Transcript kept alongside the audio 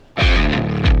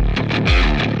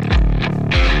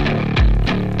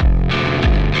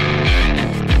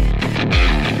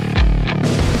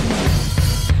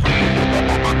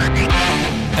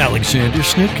Alexander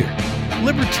Snitker,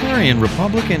 libertarian,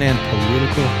 Republican, and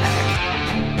political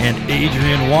hack. And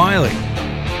Adrian Wiley,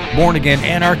 born-again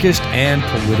anarchist and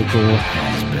political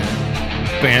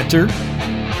has-been. Banter,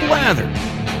 blather,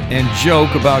 and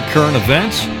joke about current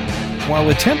events while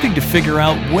attempting to figure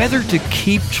out whether to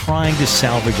keep trying to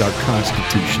salvage our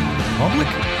Constitution and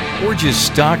Republic or just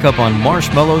stock up on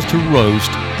marshmallows to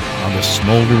roast on the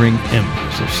smoldering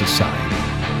embers of society.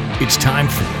 It's time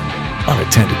for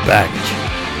Unattended Baggage.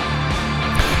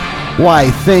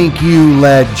 Why, thank you,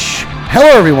 Ledge. Hello,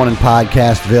 everyone in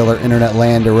Podcastville or Internet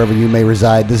Land or wherever you may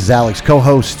reside. This is Alex,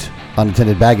 co-host,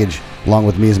 Unattended Baggage. Along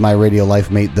with me is my radio life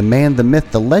mate, the man, the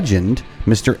myth, the legend,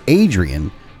 Mr.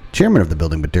 Adrian, chairman of the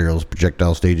Building Materials,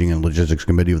 Projectile Staging, and Logistics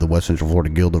Committee of the West Central Florida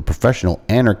Guild of Professional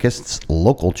Anarchists,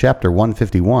 Local Chapter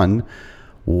 151.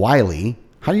 Wiley,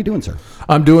 how are you doing, sir?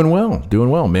 I'm doing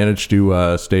well. Managed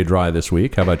to stay dry this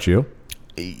week. How about you?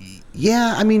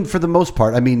 Yeah, I mean, for the most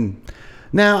part. I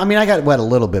got wet a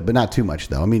little bit, but not too much,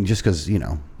 though. I mean, just because, you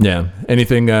know. Yeah.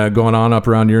 Anything going on up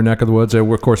around your neck of the woods?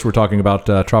 Of course, we're talking about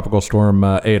Tropical Storm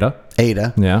Ada.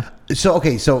 Ada. Yeah. So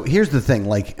here's the thing.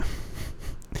 Like,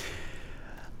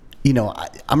 you know,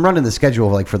 I'm running the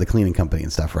schedule for the cleaning company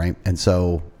and stuff, right? And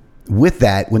so with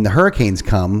that, when the hurricanes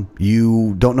come,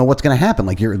 you don't know what's going to happen.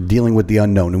 Like, you're dealing with the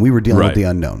unknown, and we were dealing with the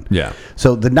unknown. Yeah.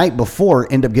 So the night before,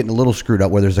 ended up getting a little screwed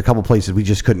up where there's a couple places we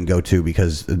just couldn't go to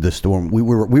because of the storm. We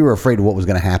were afraid of what was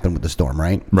going to happen with the storm,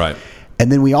 right? Right.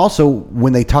 And then we also,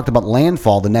 when they talked about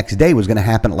landfall, the next day was going to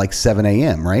happen at like 7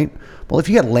 a.m., right? Well, if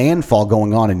you got landfall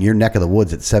going on in your neck of the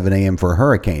woods at 7 a.m. for a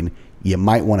hurricane, you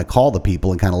might want to call the people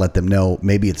and kind of let them know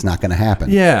maybe it's not going to happen.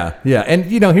 Yeah. And,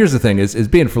 you know, here's the thing is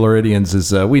being Floridians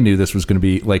is we knew this was going to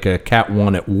be like a Cat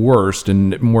 1 at worst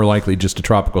and more likely just a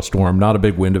tropical storm, not a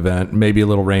big wind event, maybe a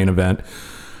little rain event.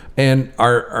 And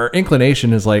our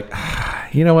inclination is like,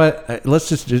 you know what? Let's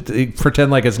just pretend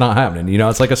like it's not happening. You know,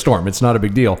 it's like a storm. It's not a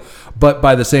big deal. But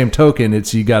by the same token,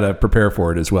 you got to prepare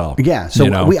for it as well. Yeah. So you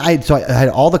know? I had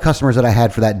all the customers that I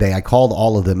had for that day. I called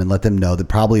all of them and let them know that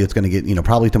probably it's going to get,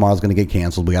 probably tomorrow's going to get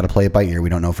canceled. We got to play it by ear. We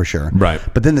don't know for sure. Right.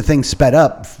 But then the thing sped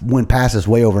up, went past us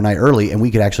way overnight early, and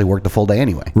we could actually work the full day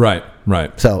anyway. Right.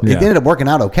 So it ended up working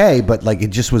out okay, but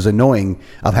it just was annoying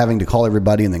of having to call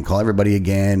everybody and then call everybody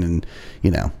again, and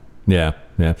Yeah.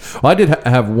 Well, I did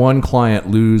have one client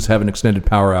have an extended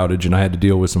power outage, and I had to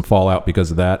deal with some fallout because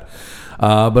of that.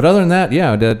 But other than that,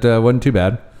 that wasn't too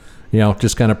bad.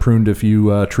 Just kind of pruned a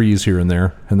few trees here and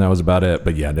there, and that was about it.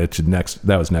 But yeah,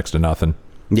 that was next to nothing.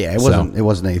 Yeah, it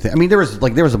wasn't anything. I mean, there was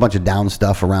a bunch of down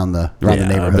stuff around the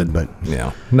neighborhood, but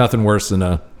nothing worse than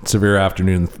a severe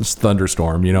afternoon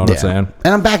thunderstorm. You know what I'm saying?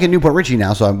 And I'm back in Newport Richie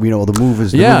now, so the move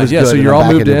is good. So you're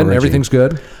all moved in. Richie. Everything's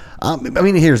good. I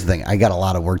mean, here's the thing. I got a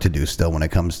lot of work to do still when it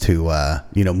comes to,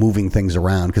 moving things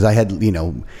around, because I had,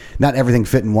 not everything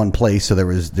fit in one place. So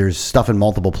there's stuff in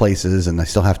multiple places, and I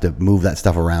still have to move that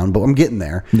stuff around, but I'm getting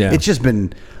there. Yeah. It's just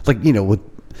been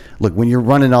look, when you're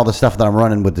running all the stuff that I'm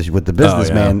running with the business,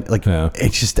 man,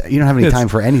 it's just, you don't have any time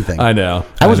for anything. I know.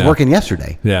 I was working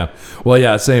yesterday. Yeah. Well,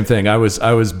 yeah, same thing. I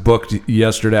was booked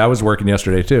yesterday. I was working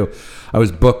yesterday too. I was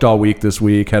booked all week this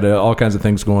week, had all kinds of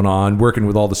things going on, working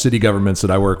with all the city governments that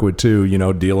I work with too,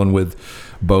 dealing with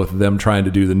both of them trying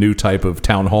to do the new type of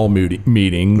town hall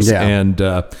meetings and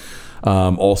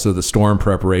also the storm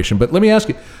preparation. But let me ask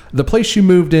you, the place you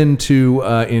moved into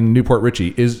in Newport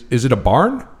Richie, is it a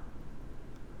barn?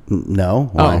 No.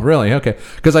 Why? Oh, really? Okay.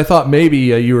 Because I thought maybe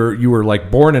you were like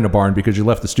born in a barn because you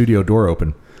left the studio door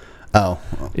open. Oh.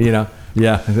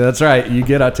 Yeah, that's right. You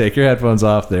get out, take your headphones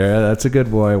off there. That's a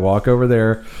good boy. Walk over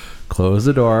there, close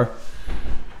the door.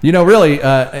 Really,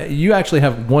 you actually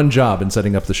have one job in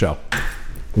setting up the show.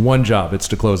 One job. It's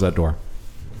to close that door.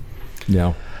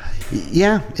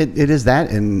 Yeah, it is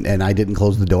that, and I didn't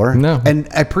close the door. No. And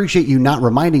I appreciate you not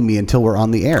reminding me until we're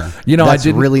on the air. That's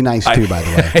really nice too, by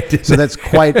the way. So that's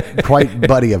quite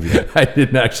buddy of you. I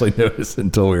didn't actually notice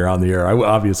until we were on the air. I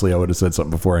would have said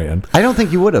something beforehand. I don't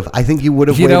think you would have. I think you would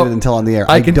have waited until on the air.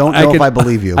 I don't know if I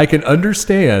believe you. I can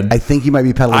understand. I think you might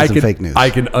be peddling some fake news. I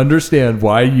can understand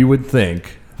why you would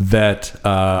think that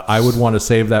I would want to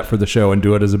save that for the show and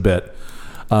do it as a bit,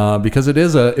 because it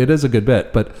is a good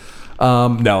bit, but.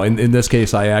 No, in this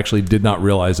case, I actually did not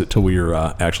realize it till we were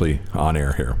actually on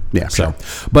air here. Yeah. So,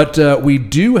 but we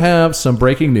do have some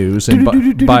breaking news, and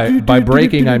by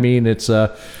breaking, I mean it's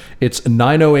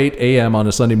 9:08 a.m. on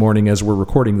a Sunday morning as we're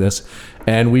recording this,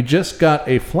 and we just got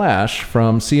a flash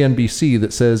from CNBC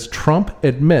that says Trump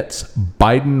admits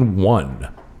Biden won,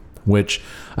 which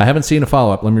I haven't seen a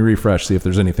follow-up. Let me refresh, see if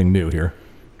there's anything new here.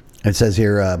 It says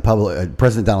here,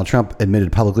 President Donald Trump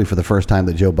admitted publicly for the first time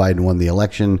that Joe Biden won the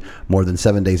election more than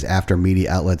 7 days after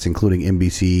media outlets, including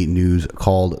NBC News,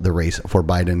 called the race for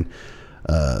Biden.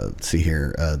 Let's see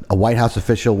here. A White House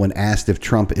official, when asked if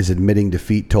Trump is admitting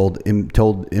defeat, told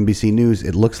NBC News,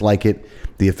 "It looks like it."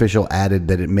 The official added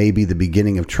that it may be the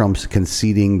beginning of Trump's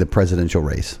conceding the presidential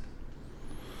race.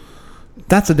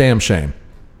 That's a damn shame.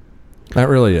 That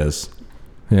really is.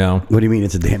 You know, What do you mean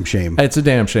it's a damn shame? it's a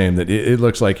damn shame that it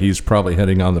looks like he's probably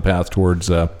heading on the path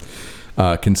towards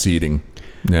conceding.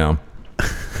 Yeah.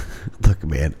 Look,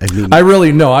 man. I mean, I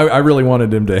really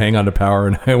wanted him to hang on to power,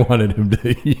 and I wanted him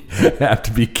to have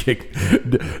to be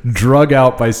drug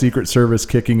out by Secret Service,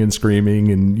 kicking and screaming,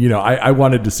 and I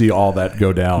wanted to see all that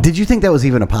go down. did you think that was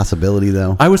even a possibility,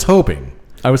 though? I was hoping.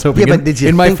 Yeah, but did you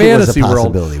in my think it was a fantasy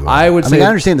world, possibility? I would say I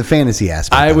understand the fantasy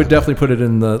aspect. I would of it, definitely put it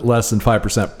in the less than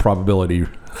 5% probability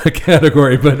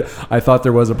category, but I thought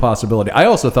there was a possibility. I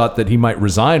also thought that he might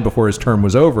resign before his term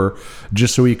was over,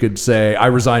 just so he could say, "I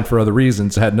resigned for other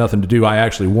reasons, had nothing to do. I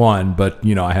actually won, but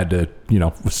I had to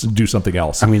do something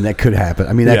else." I mean, that could happen.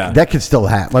 I mean, that could still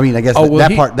happen. I mean, I guess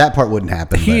that part wouldn't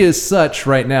happen. He is such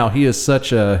right now. He is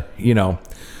such a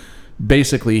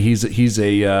basically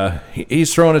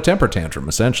he's throwing a temper tantrum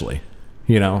essentially.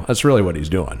 That's really what he's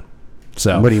doing.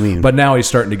 So what do you mean? But now he's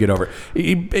starting to get over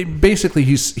it. Basically,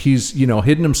 he's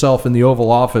hidden himself in the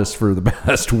Oval Office for the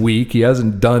past week. He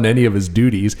hasn't done any of his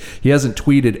duties. He hasn't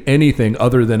tweeted anything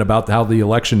other than about how the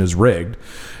election is rigged.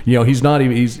 He's not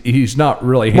even he's not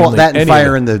really handling that and any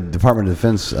firing the Department of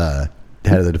Defense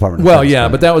head of the Department of Well, Defense. yeah,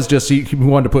 but that was just he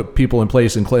wanted to put people in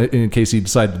place in case he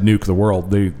decided to nuke the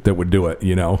world. That would do it,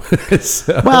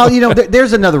 So- Well,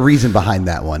 there's another reason behind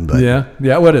that one, but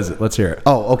yeah. What is it? Let's hear it.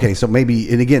 Oh, okay. So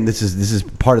maybe, and again, this is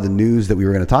part of the news that we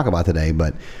were going to talk about today,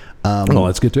 but Well,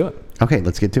 let's get to it. okay,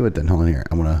 let's get to it then. Hold on here.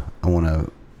 I want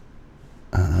to.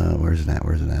 Where's it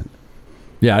at?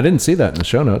 Yeah, I didn't see that in the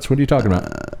show notes. What are you talking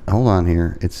about? Hold on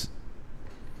here.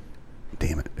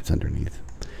 Damn it, it's underneath.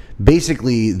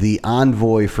 Basically, the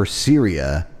envoy for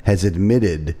Syria has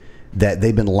admitted that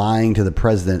they've been lying to the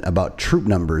president about troop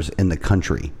numbers in the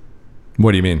country.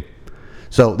 What do you mean?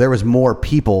 So there's more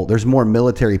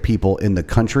military people in the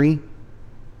country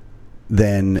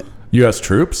than U.S.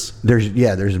 troops?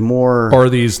 there's more. Or are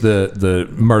these the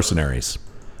mercenaries?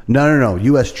 No.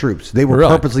 U.S. troops. They were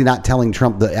Really? purposely not telling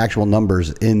Trump the actual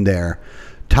numbers in there.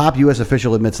 Top U.S.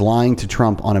 official admits lying to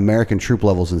Trump on American troop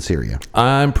levels in Syria.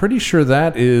 I'm pretty sure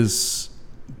that is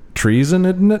treason,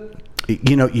 isn't it?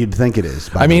 You'd think it is.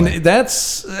 I mean, way. that's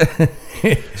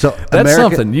So that's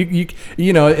something.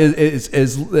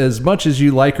 As much as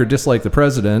you like or dislike the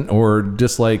president or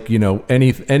dislike any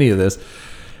of this,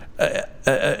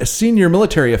 senior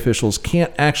military officials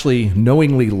can't actually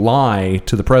knowingly lie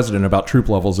to the president about troop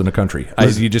levels in a country.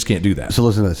 You just can't do that. So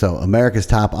listen to this. So America's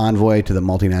top envoy to the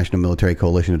multinational military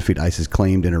coalition to defeat ISIS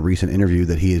claimed in a recent interview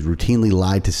that he has routinely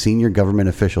lied to senior government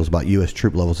officials about U.S.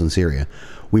 troop levels in Syria.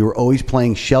 We were always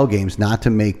playing shell games not to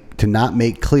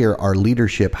make clear our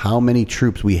leadership how many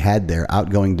troops we had there,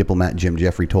 outgoing diplomat Jim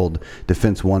Jeffrey told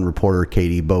Defense One reporter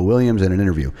Katie Bo Williams in an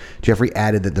interview. Jeffrey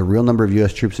added that the real number of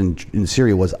U.S. troops in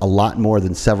Syria was a lot more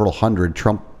than several hundred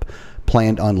Trump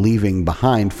planned on leaving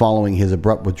behind following his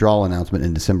abrupt withdrawal announcement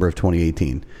in December of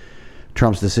 2018.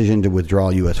 Trump's decision to withdraw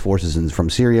U.S. forces from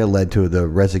Syria led to the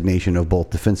resignation of both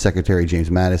Defense Secretary James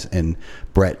Mattis and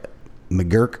Brett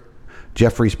McGurk,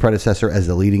 Jeffrey's predecessor as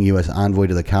the leading U.S. envoy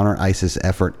to the counter-ISIS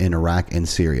effort in Iraq and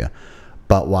Syria.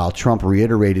 But while Trump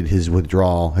reiterated his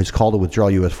call to withdraw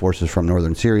U.S. forces from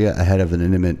northern Syria ahead of an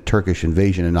imminent Turkish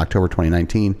invasion in October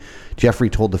 2019, Jeffrey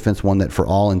told Defense One that for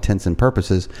all intents and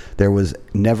purposes, there was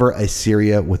never a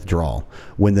Syria withdrawal.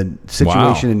 When the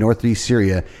situation in northeast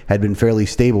Syria had been fairly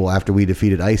stable after we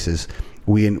defeated ISIS,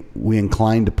 we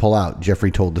inclined to pull out,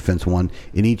 Jeffrey told Defense One.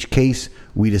 In each case,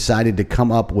 we decided to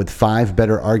come up with 5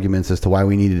 better arguments as to why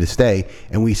we needed to stay,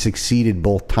 and we succeeded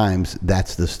both times.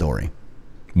 That's the story.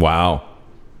 Wow.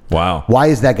 Why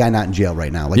is that guy not in jail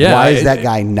right now? Why is that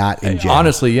guy not in jail?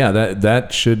 Honestly, yeah,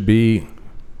 that should be.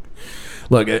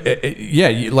 Look,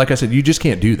 like I said, you just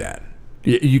can't do that.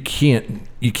 You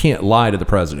can't lie to the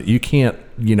president. You can't,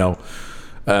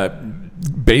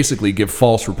 basically give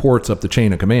false reports up the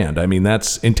chain of command. I mean,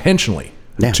 that's intentionally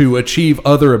to achieve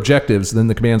other objectives than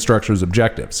the command structure's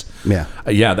objectives. Yeah,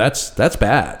 that's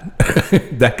bad.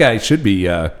 That guy should be,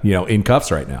 in cuffs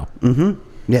right now. Mm-hmm.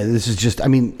 Yeah, this is just. I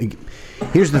mean,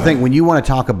 here's the thing: when you want to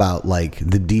talk about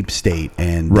the deep state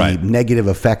and the negative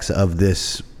effects of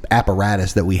this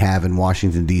apparatus that we have in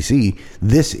Washington, D.C.,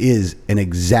 this is an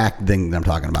exact thing that I'm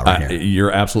talking about right here.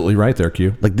 You're absolutely right there,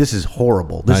 Q. Like, this is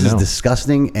horrible. This is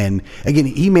disgusting. And again,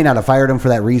 he may not have fired him for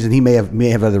that reason. He may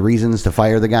have other reasons to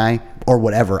fire the guy or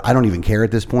whatever. I don't even care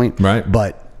at this point. Right.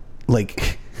 But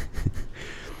like,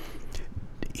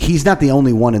 he's not the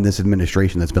only one in this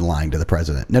administration that's been lying to the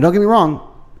president. Now, don't get me wrong.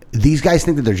 These guys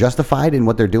think that they're justified in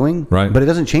what they're doing. Right. But it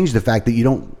doesn't change the fact that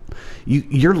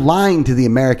you're lying to the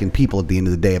American people at the end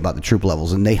of the day about the troop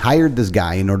levels. And they hired this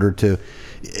guy in order to,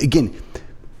 again,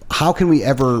 how can we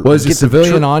ever? Well, is he a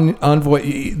civilian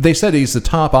envoy? They said he's the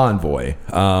top envoy.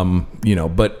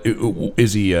 But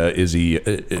is he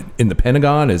in the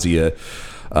Pentagon? Is he a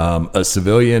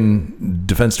civilian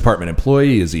Defense Department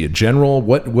employee? Is he a general?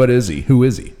 What is he? Who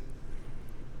is he?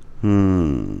 I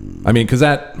mean, because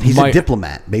he's a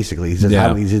diplomat, basically. He's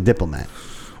a diplomat.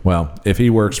 Well, if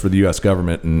he works for the U.S.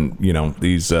 government, and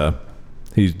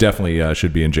he definitely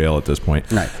should be in jail at this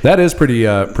point. Right. That is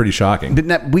pretty shocking.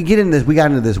 But we got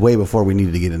into this way before we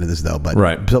needed to get into this, though. But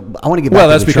right. So I want to get back. Well,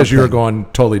 to that's the because Trump you were thing. going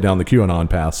totally down the QAnon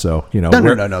path. So No.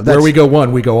 where we go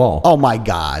one, we go all. Oh my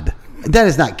God, that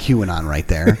is not QAnon right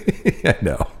there. I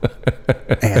know.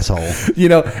 Asshole.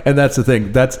 And that's the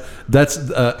thing. That's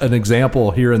an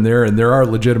example here and there are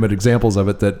legitimate examples of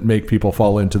it that make people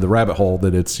fall into the rabbit hole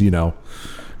that it's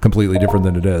completely different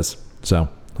than it is. So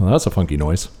that's a funky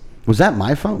noise. Was that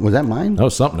my phone? Was that mine? That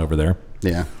was something over there.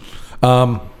 Yeah.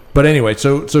 But anyway,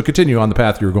 so continue on the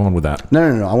path you were going with that.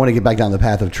 No. I want to get back down the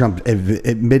path of Trump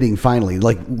admitting finally,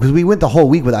 because we went the whole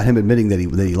week without him admitting that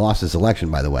he lost this election.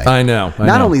 By the way, I know.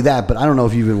 Not only that, but I don't know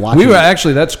if you've been watching.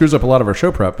 That screws up a lot of our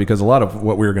show prep because a lot of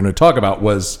what we were going to talk about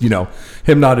was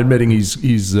him not admitting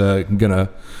he's gonna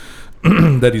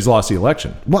that he's lost the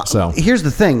election. Well, so here's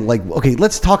the thing. Okay,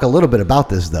 let's talk a little bit about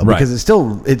this though, because it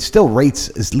still rates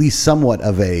at least somewhat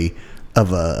of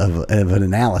an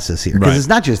analysis here, because it's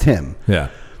not just him. Yeah.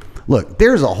 Look,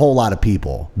 there's a whole lot of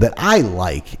people that I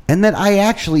like and that I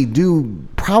actually do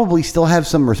probably still have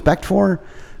some respect for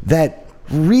that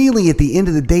really at the end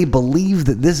of the day believe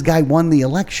that this guy won the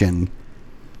election.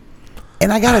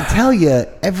 And I got to tell you,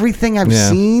 everything I've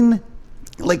seen,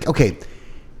 okay,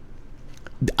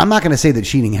 I'm not going to say that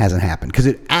cheating hasn't happened because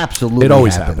it absolutely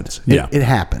always happened. happens. Yeah. It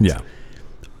happens. Yeah.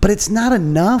 But it's not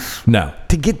enough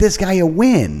to get this guy a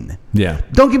win. Yeah.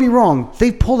 Don't get me wrong.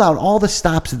 They've pulled out all the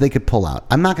stops that they could pull out.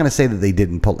 I'm not going to say that they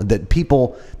didn't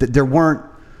that there weren't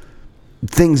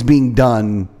things being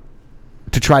done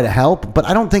to try to help, but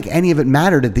I don't think any of it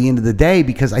mattered at the end of the day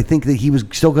because I think that he was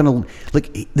still going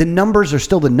to, the numbers are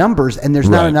still the numbers and there's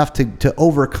not enough to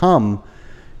overcome.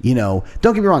 Don't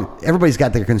get me wrong. Everybody's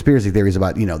got their conspiracy theories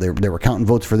about, they were counting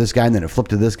votes for this guy and then it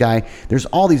flipped to this guy. There's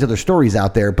all these other stories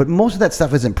out there, but most of that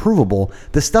stuff isn't provable.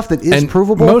 The stuff that is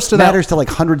provable matters to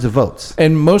hundreds of votes.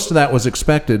 And most of that was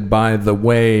expected by the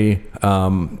way,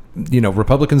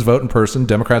 Republicans vote in person,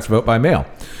 Democrats vote by mail.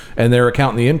 And they're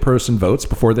counting the in-person votes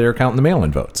before they're counting the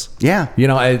mail-in votes. Yeah.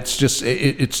 It's just,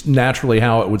 it's naturally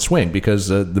how it would swing because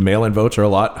the mail-in votes are a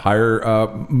lot higher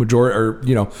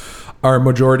majority, are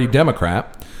majority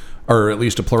Democrat. Or at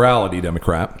least a plurality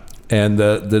Democrat, and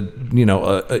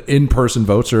the in-person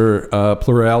votes are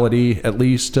plurality at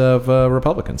least of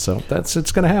Republicans. So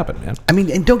it's going to happen, man. I mean,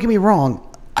 and don't get me wrong,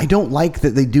 I don't like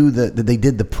that they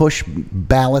did the push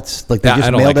ballots, they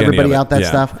just mailed everybody out that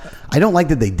stuff. I don't like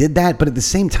that they did that, but at the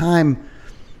same time,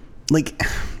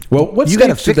 what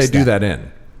states did they do that in?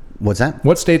 What's that?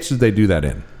 What states did they do that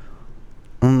in?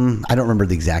 I don't remember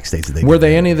the exact states that they. Were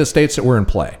they any of the states that were in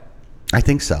play? I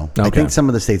think so. Okay. I think some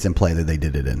of the states in play that they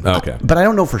did it in. Okay. But I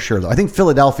don't know for sure, though. I think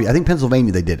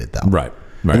Pennsylvania, they did it, though. Right.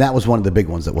 And that was one of the big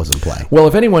ones that was in play. Well,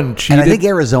 if anyone cheated... And I think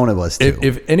Arizona was, too.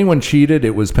 If anyone cheated,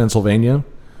 it was Pennsylvania.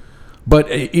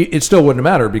 But it still wouldn't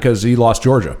matter because he lost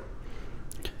Georgia.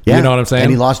 Yeah. You know what I'm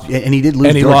saying? And he did lose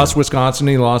And he Georgia. lost Wisconsin,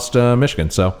 he lost Michigan,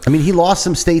 so... I mean, he lost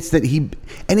some states that he...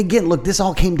 And again, look, this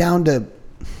all came down to...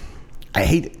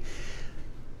 I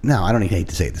don't even hate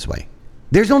to say it this way.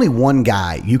 There's only one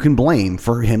guy you can blame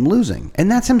for him losing, and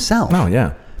that's himself. Oh,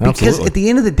 yeah. Because Absolutely. at the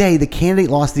end of the day, the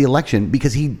candidate lost the election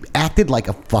because he acted like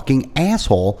a fucking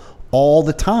asshole all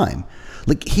the time.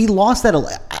 He lost that...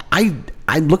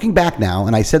 I'm looking back now,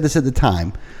 and I said this at the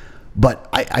time, but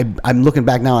I'm looking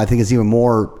back now, I think it's even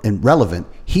more relevant.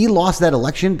 He lost that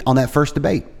election on that first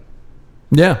debate.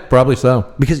 Yeah, probably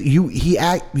so. Because he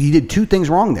did two things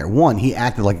wrong there. One, he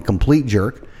acted like a complete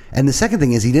jerk. And the second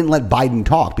thing is he didn't let Biden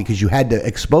talk because you had to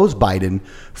expose Biden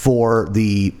for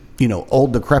the,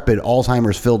 old, decrepit,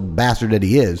 Alzheimer's-filled bastard that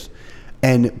he is.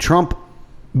 And Trump,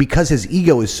 because his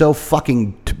ego is so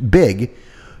fucking big,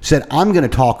 said, I'm going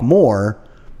to talk more.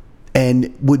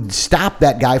 and would stop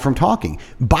that guy from talking.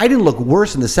 Biden looked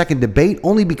worse in the second debate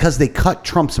only because they cut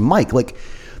Trump's mic. Like,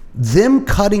 them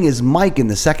cutting his mic in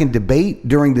the second debate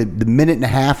during the minute and a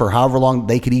half or however long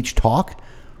they could each talk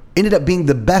ended up being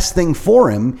the best thing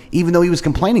for him, even though he was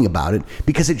complaining about it,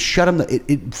 because it shut him.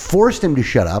 It forced him to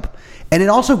shut up, and it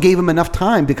also gave him enough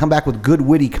time to come back with good,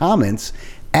 witty comments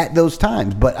at those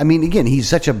times. But I mean, again, he's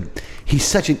such an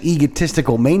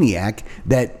egotistical maniac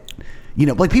that, you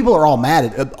know, like, people are all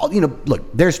mad at,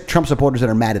 look, there's Trump supporters that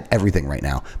are mad at everything right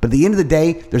now. But at the end of the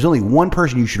day, there's only one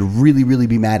person you should really, really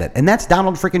be mad at, and that's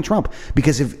Donald freaking Trump.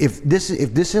 Because if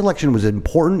this election was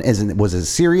important, was as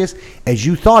serious as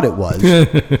you thought it was,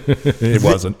 it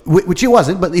wasn't. Which it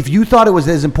wasn't. But if you thought it was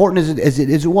as important as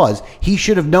it was, he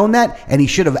should have known that, and he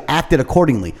should have acted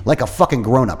accordingly, like a fucking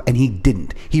grown up. And he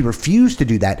didn't. He refused to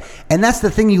do that, and that's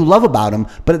the thing you love about him.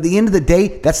 But at the end of the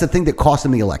day, that's the thing that cost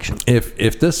him the election.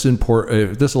 If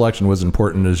this election was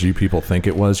important as you people think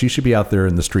it was, you should be out there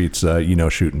in the streets,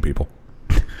 shooting people.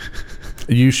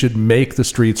 You should make the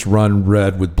streets run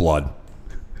red with blood,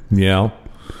 And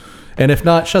if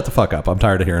not, shut the fuck up. I'm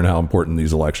tired of hearing how important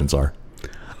these elections are.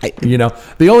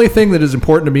 The only thing that is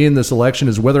important to me in this election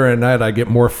is whether or not I get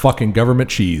more fucking government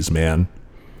cheese, man.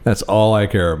 That's all I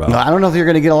care about. No, I don't know if you're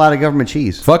going to get a lot of government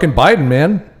cheese. Fucking Biden,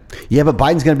 man. Yeah, but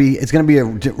Biden's going to be a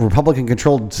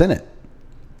Republican-controlled Senate.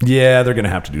 Yeah, they're going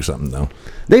to have to do something, though.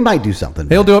 They might do something.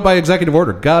 He'll do it by executive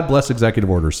order. God bless executive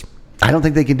orders. I don't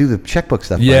think they can do the checkbook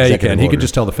stuff. Yeah, he can. He could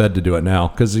just tell the Fed to do it now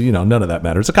because, none of that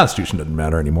matters. The Constitution doesn't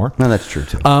matter anymore. No, that's true,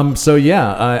 too. So,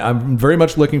 yeah, I'm very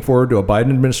much looking forward to a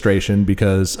Biden administration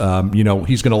because, he's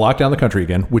going to lock down the country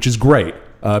again, which is great.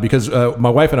 Because my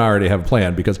wife and I already have a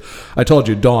plan, because I told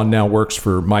you Dawn now works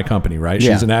for my company, right?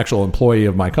 Yeah. She's an actual employee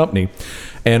of my company,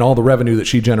 and all the revenue that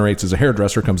she generates as a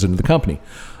hairdresser comes into the company.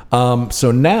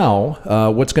 So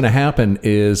now what's going to happen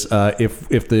is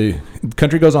if the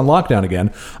country goes on lockdown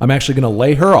again, I'm actually going to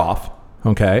lay her off,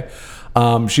 okay?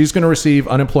 She's going to receive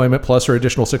unemployment plus her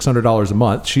additional $600 a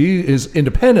month. She is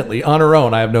independently, on her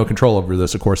own, I have no control over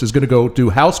this, of course, is going to go do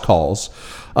house calls,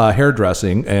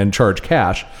 hairdressing, and charge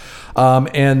cash.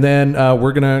 And then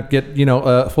we're going to get,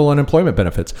 full unemployment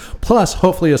benefits, plus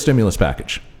hopefully a stimulus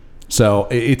package. So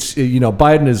it's,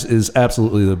 Biden is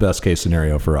absolutely the best case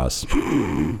scenario for us.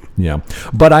 Yeah.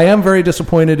 But I am very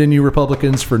disappointed in you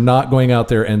Republicans for not going out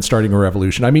there and starting a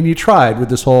revolution. I mean, you tried with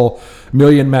this whole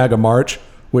Million MAGA March,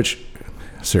 which,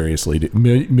 seriously,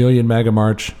 Million MAGA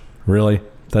March, really?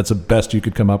 That's the best you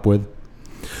could come up with?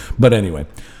 But anyway,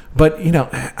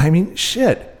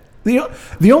 shit.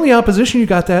 The only opposition you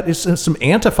got that is some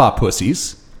Antifa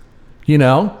pussies,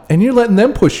 and you're letting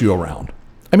them push you around.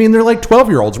 I mean, they're like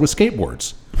 12-year-olds with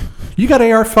skateboards. You got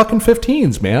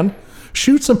AR-15s, man.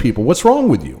 Shoot some people. What's wrong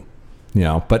with you?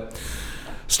 But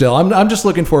still, I'm just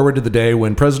looking forward to the day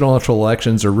when presidential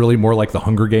elections are really more like the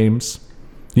Hunger Games.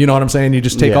 You know what I'm saying? You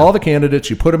just take all the candidates,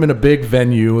 you put them in a big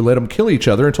venue, let them kill each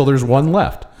other until there's one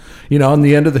left. In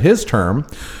the end of his term,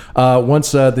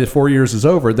 once the 4 years is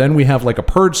over, then we have like a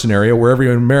purge scenario where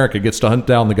everyone in America gets to hunt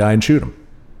down the guy and shoot him.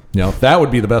 That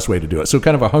would be the best way to do it. So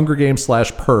kind of a Hunger Games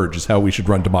 / purge is how we should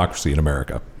run democracy in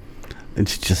America.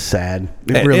 It's just sad.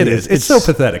 It really is. It's so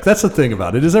pathetic. That's the thing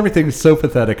about it, is everything is so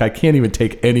pathetic. I can't even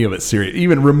take any of it serious,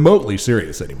 even remotely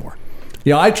serious anymore.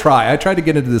 I try to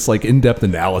get into this like in-depth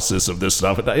analysis of this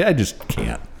stuff. I just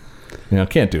can't.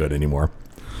 Can't do it anymore.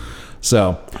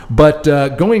 So, but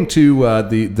going to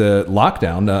the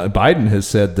lockdown, Biden has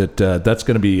said that that's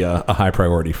going to be a high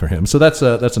priority for him. So that's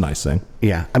a nice thing.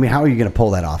 Yeah, I mean, how are you going to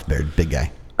pull that off, big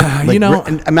guy?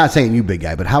 I'm not saying you, big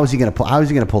guy, but how is he going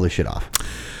to pull this shit off?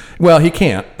 Well, he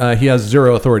can't. He has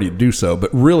zero authority to do so. But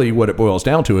really, what it boils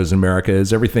down to is in America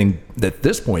is everything at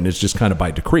this point is just kind of by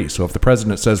decree. So if the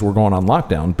president says we're going on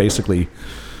lockdown, basically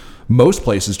most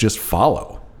places just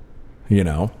follow.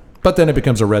 But then it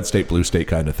becomes a red state, blue state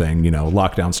kind of thing,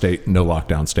 lockdown state, no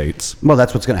lockdown states. Well,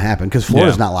 that's what's going to happen because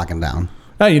Florida's not locking down.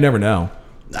 You never know.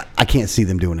 I can't see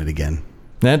them doing it again.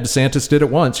 And DeSantis did it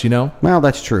once, Well,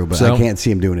 that's true, but I can't see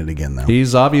him doing it again, though.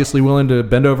 He's obviously willing to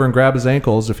bend over and grab his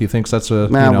ankles if he thinks that's a...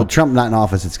 With Trump not in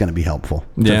office, it's going to be helpful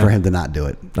for him to not do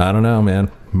it. I don't know, man.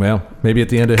 Well, maybe at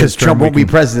the end of his term... Because Trump won't be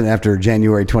president after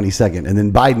January 22nd, and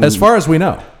then Biden... As far as we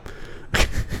know.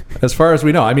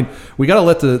 I mean, we got to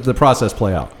let the process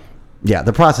play out. Yeah,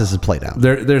 the process is played out.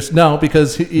 There's no,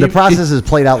 because... the process is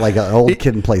played out like an old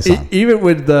kid in play song. Even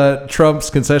with Trump's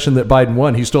concession that Biden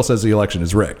won, he still says the election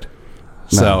is rigged.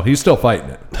 So he's still fighting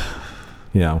it.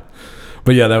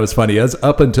 But yeah, that was funny. As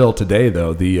up until today,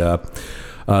 though, the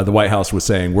White House was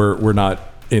saying we're not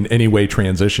in any way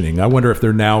transitioning. I wonder if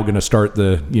they're now going to start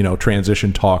the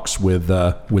transition talks with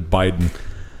Biden.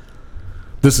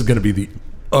 This is going to be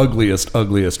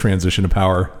ugliest transition of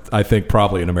power, I think,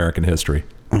 probably in American history.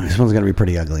 This one's going to be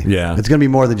pretty ugly. Yeah. It's going to be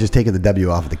more than just taking the W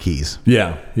off of the keys.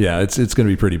 Yeah, it's going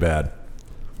to be pretty bad.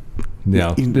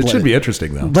 Yeah, it should be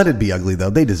interesting though. Let it be ugly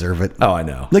though. They deserve it. Oh, I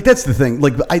know. Like that's the thing.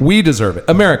 Like we deserve it.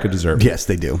 America deserves it. Yes,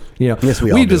 they do. Yeah, yes,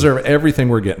 we all do. deserve everything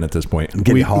we're getting at this point.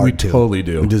 Getting hard we too. totally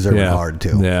do. We deserve it hard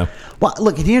too. Yeah. Well,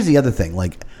 look, and here's the other thing.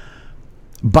 Like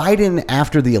Biden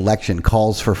after the election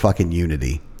calls for fucking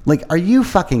unity. Like, are you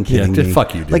fucking kidding me?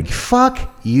 Fuck you, dude. Like,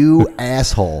 fuck you,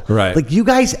 asshole. Right. Like, you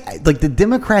guys, like, the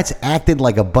Democrats acted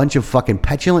like a bunch of fucking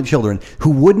petulant children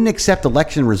who wouldn't accept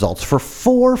election results for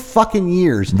 4 fucking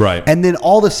years. Right. And then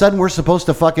all of a sudden, we're supposed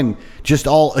to fucking just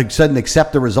all of a sudden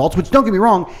accept the results, which, don't get me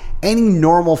wrong, any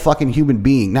normal fucking human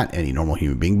being, not any normal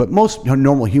human being, but most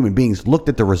normal human beings looked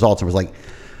at the results and was like,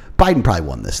 Biden probably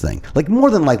won this thing. Like,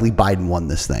 more than likely, Biden won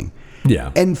this thing.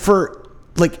 Yeah. And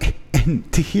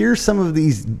and to hear some of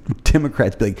these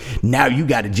Democrats be like, now you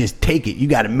got to just take it. You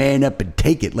got to man up and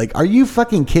take it. Like, are you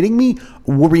fucking kidding me?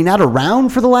 Were we not around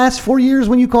for the last 4 years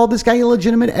when you called this guy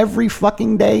illegitimate every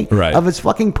fucking day of his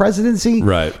fucking presidency?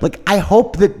 Right. Like, I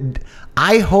hope that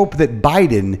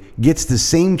Biden gets the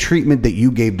same treatment that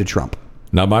you gave to Trump.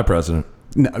 Not my president.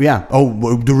 No, yeah.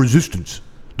 Oh, the resistance.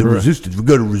 The resistance. We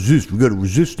got to resist. We got to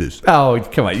resist this. Oh,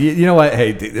 come on. You know what?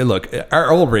 Hey, look,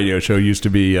 our old radio show used to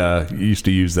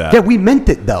use that. Yeah, we meant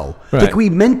it though. Right. Like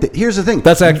we meant it. Here's the thing.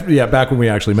 That's actually back when we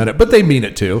actually meant it, but they mean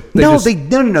it too. No, they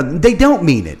don't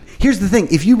mean it. Here's the thing.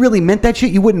 If you really meant that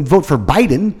shit, you wouldn't vote for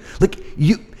Biden. Like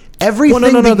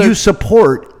everything that you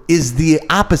support is the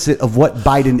opposite of what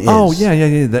Biden is. Oh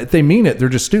yeah. They mean it. They're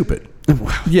just stupid.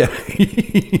 Yeah,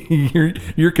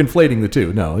 you're conflating the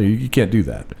two. No, you can't do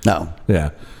that. No.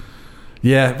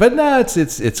 Yeah, but no,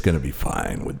 it's going to be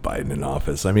fine with Biden in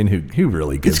office. I mean, who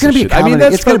really gives? It's going to be comedy. I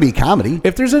mean, it's going to be comedy.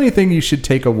 If there's anything you should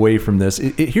take away from this,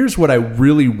 here's what I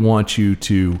really want you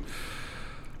to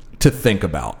think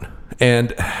about.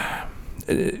 And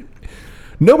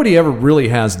nobody ever really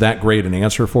has that great an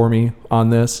answer for me on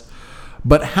this.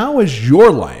 But how is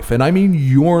your life? And I mean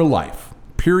your life.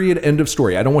 Period. End of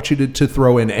story. I don't want you to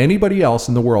throw in anybody else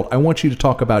in the world. I want you to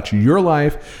talk about your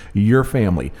life, your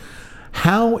family.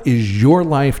 How is your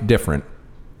life different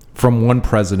from one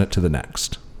president to the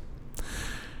next?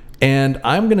 And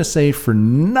I'm going to say for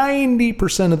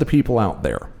 90% of the people out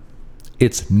there,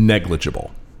 it's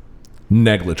negligible.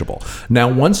 Negligible. Now,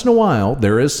 once in a while,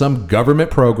 there is some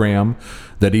government program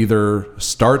that either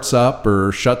starts up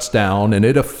or shuts down, and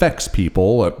it affects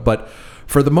people. But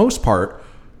for the most part,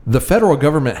 the federal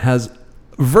government has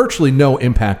virtually no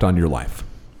impact on your life.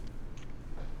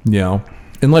 You know,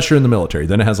 unless you're in the military,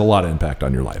 then it has a lot of impact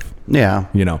on your life. Yeah.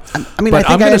 You know, I mean, I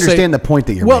think I understand the point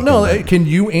that you're making. Well, no, can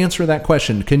you answer that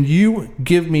question? Can you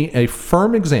give me a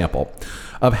firm example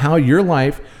of how your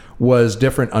life was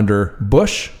different under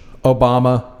Bush,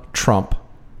 Obama, Trump?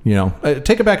 You know,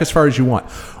 take it back as far as you want.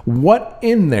 What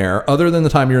in there, other than the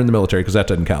time you're in the military, because that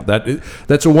doesn't count.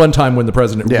 That's a one time when the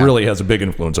president really has a big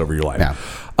influence over your life.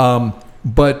 Yeah.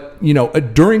 But, you know,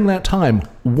 during that time,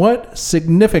 what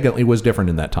significantly was different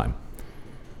in that time?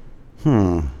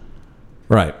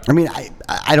 Right. I mean,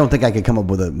 I don't think I could come up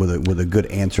with a good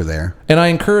answer there. And I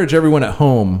encourage everyone at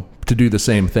home to do the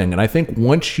same thing. And I think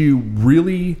once you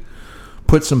really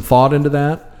put some thought into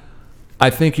that, I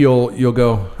think you'll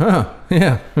go,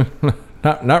 yeah,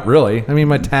 not really. I mean,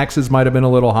 my taxes might have been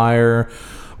a little higher,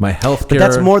 my health care. But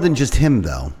that's more than just him,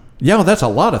 though. Yeah, well, that's a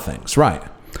lot of things, right?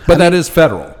 But that is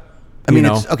federal. I mean,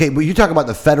 it's okay. But you talk about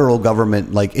the federal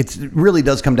government, like it really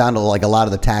does come down to like a lot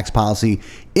of the tax policy.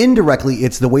 Indirectly,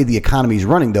 it's the way the economy is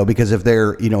running, though, because if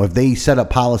they set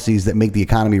up policies that make the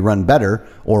economy run better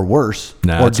or worse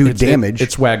or do damage,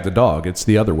 it's wag the dog. It's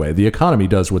the other way. The economy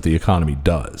does what the economy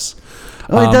does.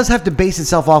 Well, it does have to base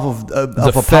itself off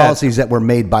of policies that were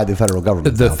made by the federal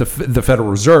government. The Federal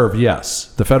Reserve, yes.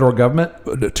 The federal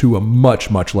government, to a much,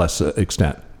 much less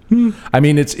extent. I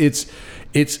mean, it's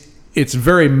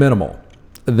very minimal.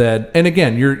 That, and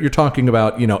again, you're talking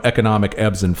about economic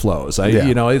ebbs and flows.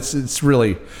 It's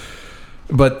really.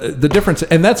 But the difference,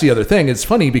 and that's the other thing. It's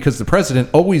funny because the president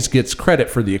always gets credit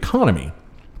for the economy,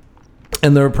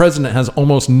 and the president has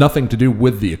almost nothing to do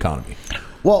with the economy.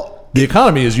 Well. The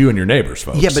economy is you and your neighbors,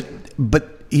 folks. Yeah,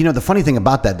 but the funny thing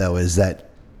about that though is that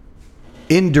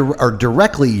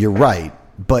directly you're right,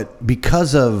 but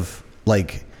because of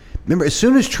remember as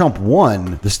soon as Trump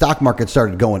won, the stock market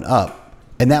started going up,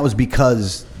 and that was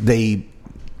because they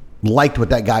liked what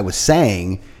that guy was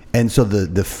saying, and so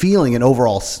the feeling and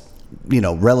overall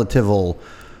relative,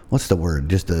 what's the word?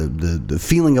 Just the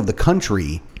feeling of the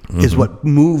country is what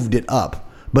moved it up.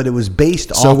 But it was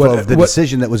based So off of the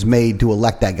decision that was made to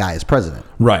elect that guy as president.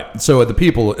 Right. So the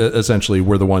people essentially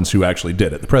were the ones who actually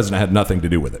did it. The president had nothing to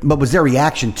do with it. But was their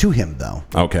reaction to him though?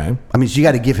 Okay. I mean, so you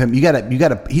got to give him. He's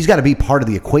got to be part of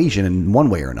the equation in one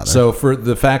way or another. So for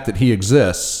the fact that he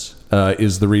exists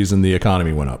is the reason the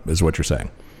economy went up, is what you're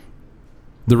saying.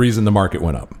 The reason the market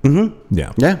went up. Mm-hmm.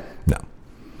 Yeah. Yeah. No.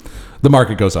 The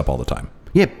market goes up all the time.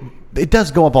 Yeah. It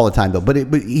does go up all the time, though. But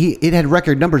it had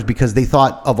record numbers because they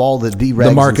thought of all the deregs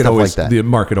and stuff like that. The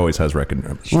market always has record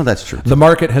numbers. Well, that's true. The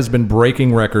market has been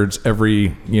breaking records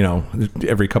every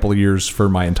couple of years for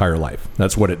my entire life.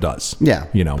 That's what it does. Yeah.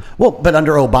 Well, but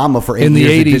under Obama for 8 in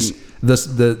years... the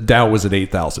 80s, the Dow was at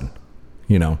 8,000.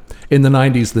 In the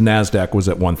 90s, the NASDAQ was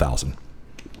at 1,000.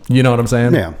 You know what I'm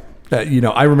saying? Yeah.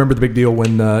 I remember the big deal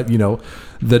when, the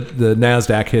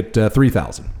NASDAQ hit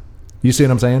 3,000. You see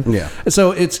what I'm saying? Yeah.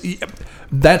 So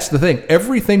that's the thing.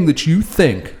 Everything that you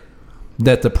think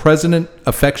that the president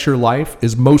affects your life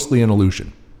is mostly an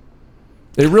illusion.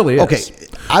 It really is. Okay,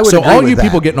 I would so agree all with you that.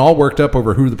 people getting all worked up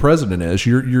over who the president is,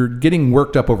 you're getting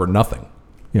worked up over nothing.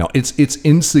 It's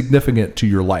insignificant to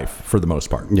your life for the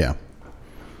most part. Yeah.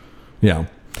 Yeah.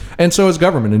 And so is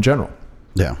government in general.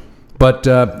 Yeah. But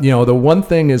the one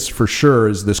thing is for sure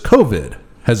is this COVID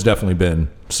has definitely been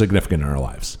significant in our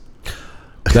lives.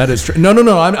 That is true. No.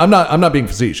 I'm not being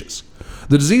facetious.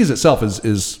 The disease itself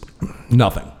is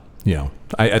nothing.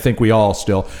 I think we all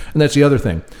still, and that's the other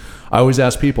thing. I always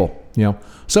ask people,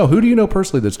 so who do you know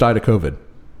personally that's died of COVID?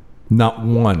 Not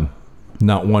one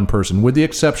person, with the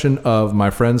exception of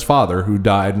my friend's father, who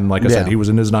died, and like I said, he was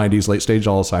in his 90s, late stage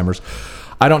Alzheimer's.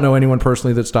 I don't know anyone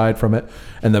personally that's died from it,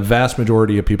 and the vast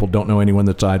majority of people don't know anyone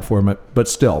that's died from it. But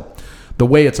still, the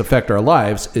way it's affected our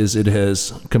lives is it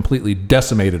has completely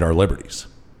decimated our liberties.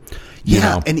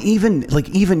 Yeah, and even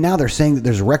now they're saying that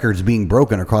there's records being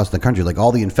broken across the country. Like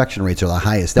all the infection rates are the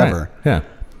highest ever. Yeah.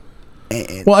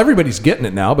 Well, everybody's getting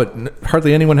it now, but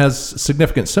hardly anyone has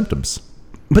significant symptoms.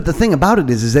 But the thing about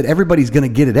it is that everybody's going to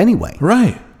get it anyway.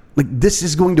 Right. Like this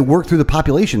is going to work through the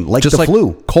population, like just the like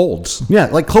flu, colds.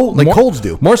 Yeah, colds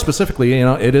do. More specifically,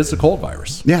 it is a cold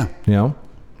virus. Yeah.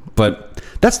 But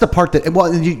that's the part that.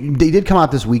 Well, they did come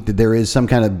out this week that there is some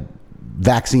kind of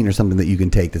vaccine or something that you can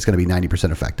take that's going to be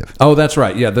 90% effective. Oh, that's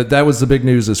right. Yeah, that was the big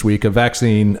news this week. A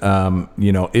vaccine, is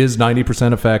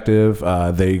 90% effective.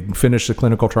 They finished the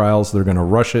clinical trials. They're going to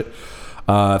rush it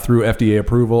through FDA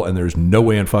approval, and there's no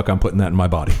way in fuck I'm putting that in my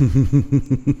body.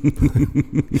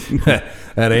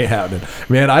 That ain't happening.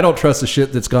 Man, I don't trust the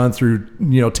shit that's gone through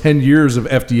 10 years of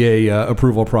FDA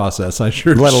approval process. I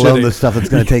sure let alone the stuff that's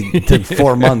going to take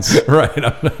 4 months. Right.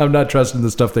 I'm not trusting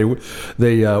the stuff they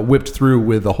whipped through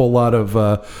with a whole lot of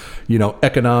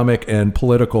economic and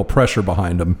political pressure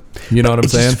behind them. You know what I'm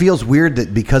saying? It just feels weird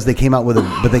that because they came out with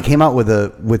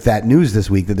with that news this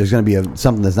week that there's going to be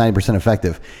something that's 90%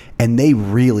 effective, and they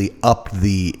really upped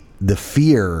the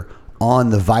fear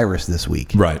on the virus this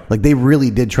week. Right. Like they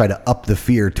really did try to up the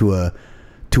fear to a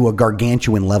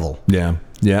gargantuan level. Yeah.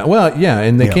 Yeah. Well, yeah,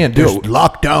 and they can't do it.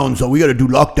 Lockdowns, so we got to do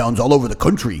lockdowns all over the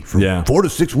country for 4 to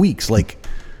 6 weeks. Like,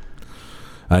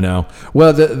 I know.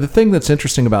 Well, the thing that's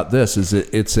interesting about this is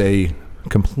it's a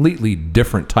completely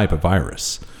different type of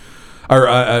virus, or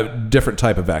a different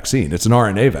type of vaccine. It's an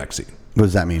RNA vaccine. What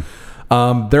does that mean?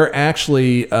 They're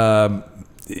actually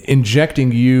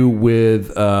injecting you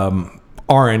with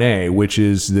RNA, which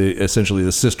is essentially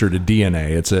the sister to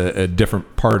DNA. It's a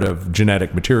different part of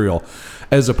genetic material,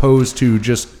 as opposed to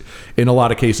just, in a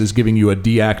lot of cases, giving you a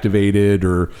deactivated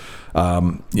or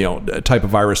a type of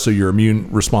virus so your immune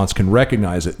response can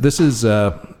recognize it. This is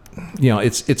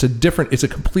it's a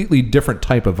completely different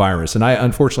type of virus, and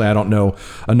unfortunately I don't know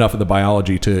enough of the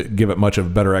biology to give it much of a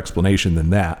better explanation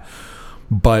than that.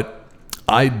 But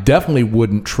I definitely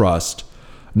wouldn't trust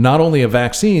not only a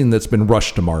vaccine that's been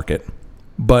rushed to market,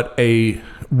 but a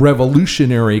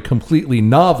revolutionary, completely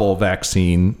novel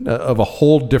vaccine of a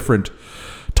whole different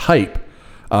type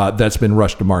that's been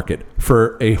rushed to market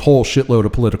for a whole shitload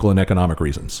of political and economic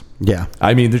reasons. Yeah.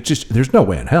 I mean, there's no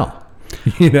way in hell.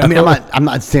 I mean, I'm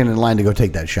not standing in line to go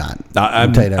take that shot.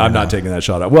 I'm not taking that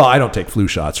shot. Well, I don't take flu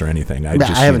shots or anything. I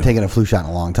haven't taken a flu shot in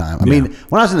a long time. I mean,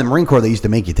 when I was in the Marine Corps, they used to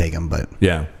make you take them, but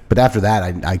yeah. But after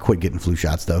that, I quit getting flu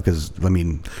shots though, because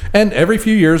and every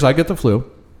few years I get the flu.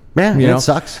 Yeah, it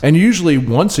sucks. And usually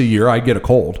once a year I get a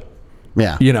cold.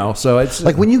 Yeah. So it's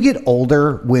like when you get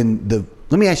older,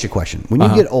 let me ask you a question. When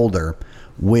you get older,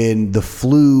 when the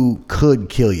flu could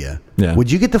kill you,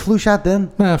 would you get the flu shot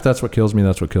then? If that's what kills me,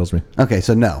 that's what kills me. Okay,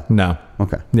 so no. No.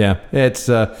 Okay. Yeah, it's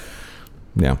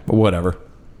whatever.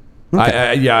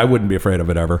 Okay. I wouldn't be afraid of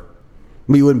it ever.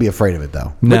 But you wouldn't be afraid of it,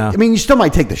 though. No. But, I mean, you still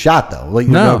might take the shot, though. Like,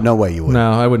 no way you would.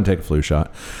 No, I wouldn't take a flu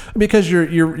shot because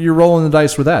you're rolling the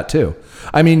dice with that too.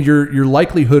 I mean, your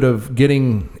likelihood of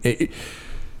getting,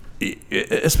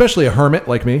 especially a hermit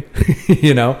like me,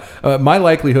 my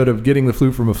likelihood of getting the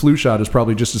flu from a flu shot is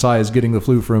probably just as high as getting the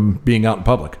flu from being out in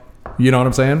public. You know what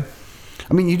I'm saying?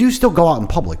 I mean, you do still go out in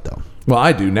public, though. Well,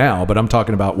 I do now, but I'm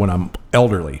talking about when I'm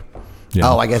elderly.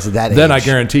 Oh, I guess at that age. Then I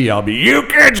guarantee I'll be, you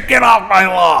kids get off my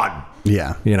lawn.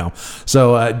 Yeah.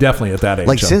 So definitely at that age.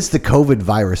 Like since the COVID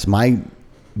virus, my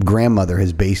grandmother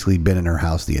has basically been in her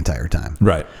house the entire time.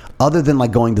 Right. Other than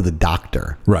like going to the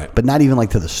doctor. Right. But not even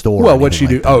like to the store. Well, what'd she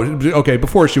do? Like that. Oh, okay.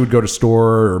 Before she would go to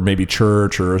store or maybe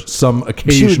church or some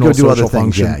occasional she would go do social other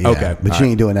things, function. yeah. Okay. But she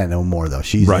ain't doing that no more, though.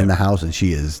 She's in the house and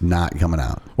she is not coming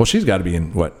out. Well, she's got to be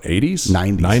in what, 80s?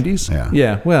 90s. Yeah.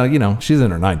 Yeah. Well, she's in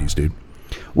her 90s, dude.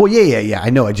 Well, yeah. I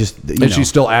know. I just. Is she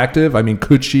still active? I mean,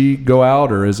 could she go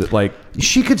out or is it like.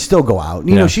 She could still go out.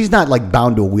 You know, she's not like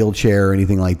bound to a wheelchair or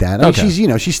anything like that. I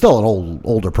mean, she's still an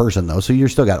older person though. So you're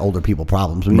still got older people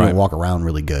problems. I mean, you don't walk around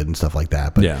really good and stuff like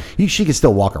that. But she could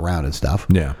still walk around and stuff.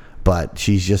 Yeah. But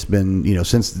she's just been,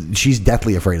 since she's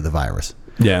deathly afraid of the virus.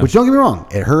 Yeah. Which don't get me wrong,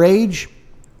 at her age,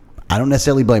 I don't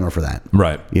necessarily blame her for that.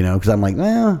 Right. Because I'm like,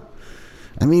 well,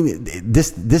 I mean,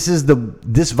 this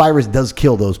virus does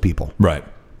kill those people. Right.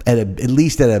 At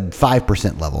least at a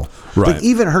 5% level. Right. Like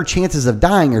even her chances of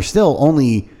dying are still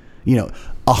only,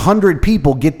 100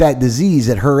 people get that disease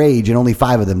at her age and only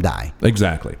 5 of them die.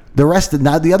 Exactly.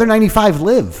 The other 95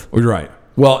 live. Right.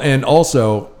 Well, and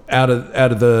also out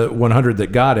of the 100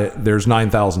 that got it, there's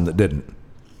 9,000 that didn't.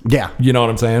 Yeah. You know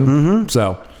what I'm saying? Mm-hmm.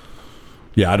 So,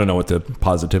 yeah, I don't know what the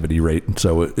positivity rate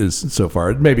is so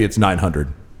far. Maybe it's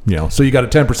 900. So you got a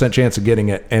 10% chance of getting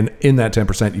it, and in that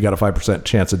 10%, you got a 5%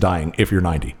 chance of dying if you're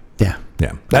 90. Yeah,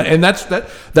 yeah, that's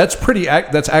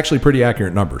actually pretty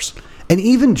accurate numbers. And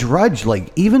even Drudge,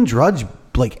 even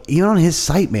on his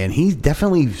site, man, he's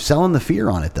definitely selling the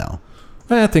fear on it, though.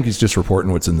 I think he's just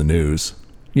reporting what's in the news.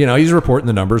 He's reporting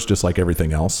the numbers just like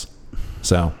everything else.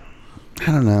 So, I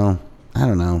don't know. I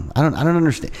don't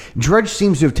understand. Drudge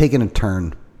seems to have taken a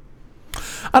turn.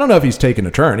 I don't know if he's taking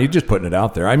a turn. He's just putting it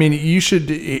out there. I mean, here's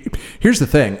the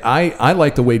thing. I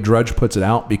like the way Drudge puts it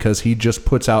out because he just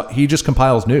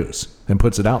compiles news and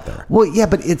puts it out there. Well, yeah,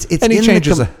 but it's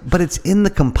in the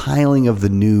compiling of the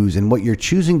news and what you're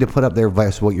choosing to put up there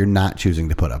versus what you're not choosing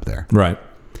to put up there. Right.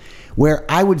 Where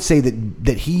I would say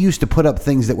that he used to put up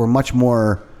things that were much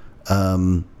more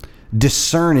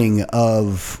discerning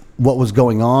of what was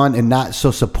going on and not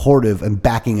so supportive and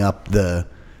backing up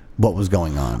what was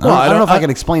going on. Well, I don't know if I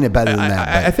can explain it better than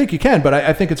that. I think you can, but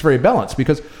I think it's very balanced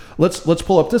because let's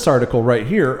pull up this article right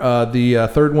here, the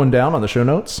third one down on the show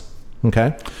notes,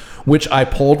 okay, which I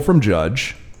pulled from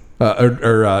Drudge, and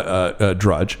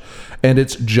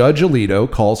it's Judge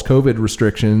Alito calls COVID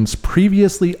restrictions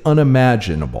previously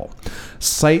unimaginable,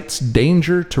 cites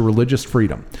danger to religious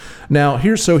freedom. Now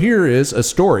here is a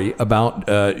story about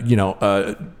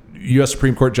U.S.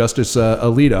 Supreme Court Justice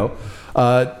Alito.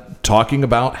 Talking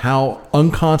about how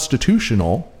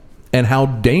unconstitutional and how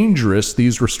dangerous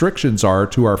these restrictions are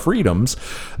to our freedoms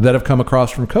that have come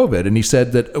across from COVID. And he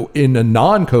said that in a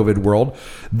non-COVID world,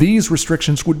 these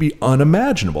restrictions would be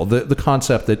unimaginable. The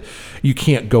concept that you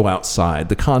can't go outside,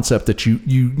 the concept that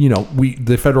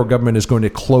the federal government is going to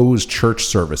close church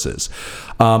services,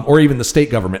 or even the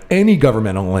state government, any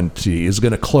governmental entity is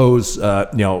going to close,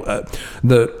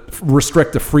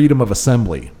 restrict the freedom of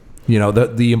assembly.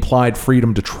 The implied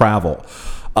freedom to travel.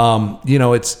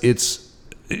 It's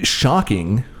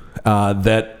shocking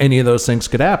that any of those things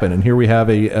could happen. And here we have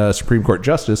a Supreme Court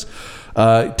justice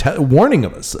warning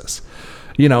of us this.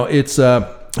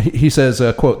 He says,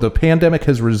 quote, "The pandemic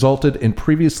has resulted in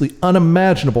previously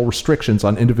unimaginable restrictions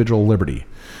on individual liberty,"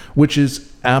 which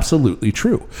is absolutely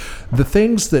true. The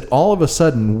things that all of a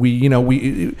sudden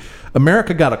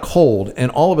America got a cold,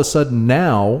 and all of a sudden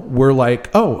now we're like,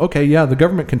 oh, okay, yeah, the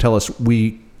government can tell us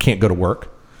we can't go to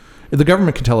work. The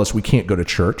government can tell us we can't go to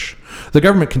church. The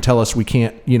government can tell us we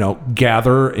can't,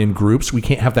 gather in groups. We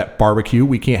can't have that barbecue.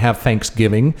 We can't have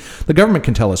Thanksgiving. The government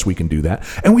can tell us we can do that.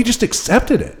 And we just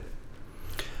accepted it.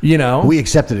 We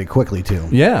accepted it quickly too.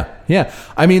 Yeah.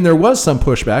 I mean, there was some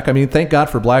pushback. I mean, thank God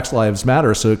for Black Lives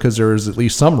Matter, because there was at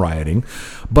least some rioting.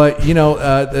 But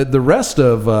the rest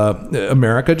of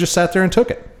America just sat there and took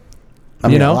it. I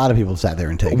mean, a lot of people sat there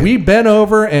and took it. We bent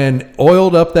over and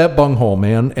oiled up that bunghole,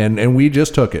 man, and we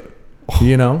just took it.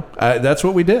 That's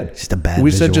what we did. Just a bad.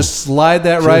 We visual. said just slide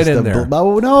that right in there.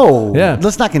 Oh no! Yeah.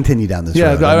 Let's not continue down this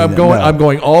road. I'm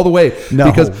going all the way. No,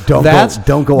 because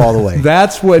don't go all the way.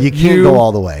 That's what you can't go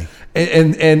all the way.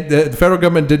 And the federal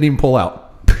government didn't even pull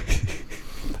out.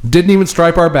 Didn't even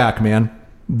stripe our back, man.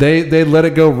 They let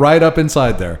it go right up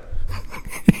inside there.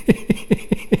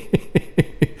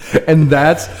 And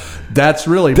that's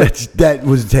really that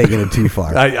was taking it too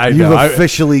far. You've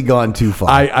officially gone too far.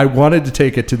 I wanted to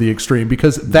take it to the extreme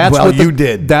because that's you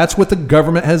did. That's what the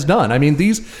government has done. I mean,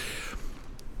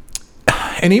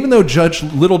 and even though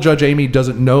little Judge Amy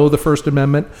doesn't know the First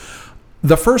Amendment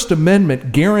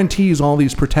guarantees all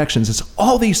these protections. It's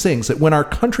all these things that when our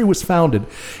country was founded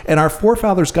and our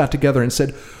forefathers got together and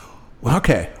said,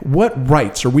 okay, what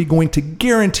rights are we going to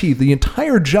guarantee? The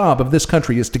entire job of this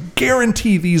country is to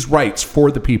guarantee these rights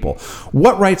for the people.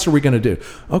 What rights are we going to do?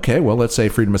 Okay, well, let's say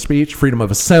freedom of speech, freedom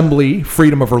of assembly,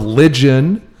 freedom of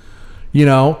religion,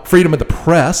 freedom of the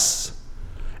press.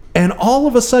 And all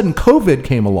of a sudden, COVID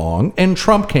came along, and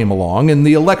Trump came along, and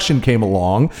the election came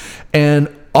along, and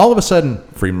all of a sudden,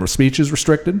 freedom of speech is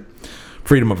restricted.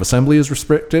 Freedom of assembly is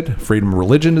restricted. Freedom of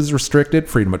religion is restricted.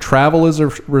 Freedom of travel is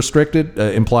restricted,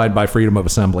 implied by freedom of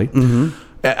assembly. Mm-hmm.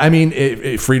 I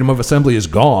mean, freedom of assembly is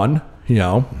gone,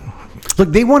 Look,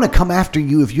 they want to come after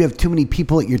you if you have too many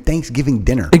people at your Thanksgiving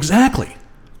dinner. Exactly.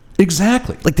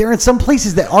 Like there are some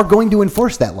places that are going to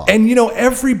enforce that law. And,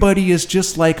 everybody is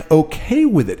just like okay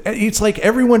with it. It's like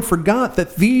everyone forgot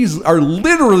that these are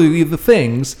literally the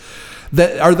things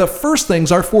that are the first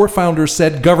things our forefathers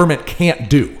said government can't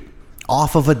do.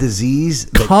 Off of a disease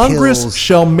that Congress kills.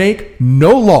 shall make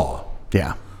no law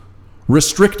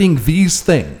restricting these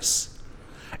things.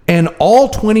 And all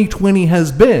 2020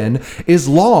 has been is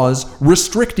laws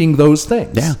restricting those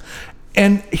things. Yeah.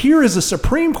 And here is a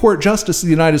Supreme Court Justice of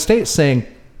the United States saying,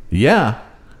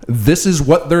 this is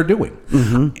what they're doing.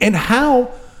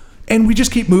 Mm-hmm. And we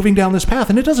just keep moving down this path.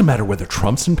 And it doesn't matter whether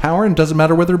Trump's in power and it doesn't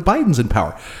matter whether Biden's in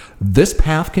power. This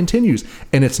path continues.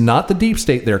 And it's not the deep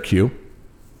state there, Q.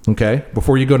 Okay?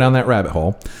 Before you go down that rabbit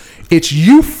hole. It's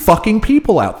you fucking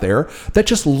people out there that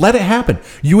just let it happen.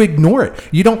 You ignore it.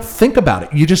 You don't think about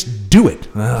it. You just do it.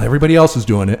 Everybody else is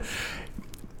doing it.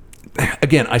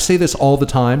 Again, I say this all the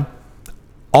time.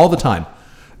 All the time.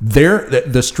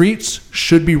 The streets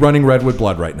should be running red with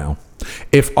blood right now.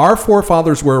 If our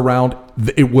forefathers were around,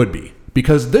 it would be.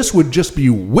 Because this would just be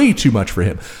way too much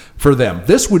for them.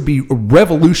 This would be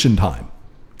revolution time.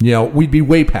 We'd be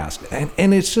way past it.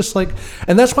 And it's just like,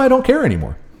 and that's why I don't care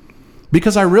anymore.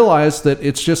 Because I realize that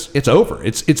it's over.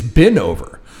 It's been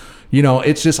over.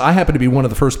 It's just, I happen to be one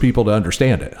of the first people to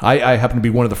understand it. I happen to be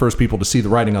one of the first people to see the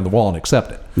writing on the wall and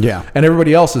accept it. Yeah. And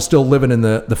everybody else is still living in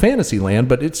the fantasy land,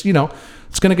 but it's,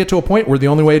 it's going to get to a point where the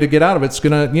only way to get out of it's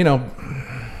going to,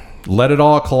 let it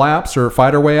all collapse or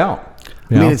fight our way out.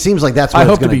 I mean, it seems like that's what I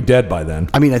hope to be dead by then.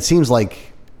 I mean, it seems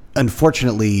like,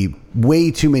 unfortunately,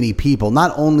 way too many people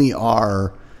not only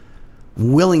are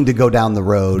willing to go down the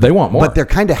road, they want more, but they're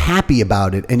kind of happy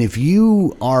about it. And if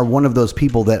you are one of those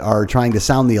people that are trying to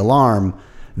sound the alarm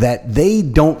that they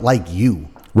don't like you,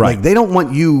 right? Like they don't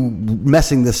want you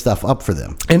messing this stuff up for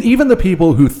them. And even the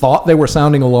people who thought they were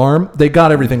sounding alarm, they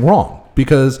got everything wrong,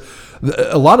 because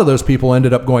a lot of those people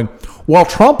ended up going, well,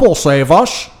 Trump will save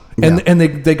us. And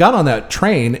they got on that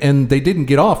train and they didn't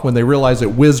get off when they realized it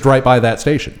whizzed right by that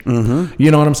station. Mm-hmm.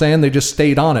 You know what I'm saying? They just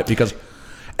stayed on it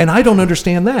and I don't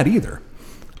understand that either.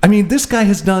 I mean, this guy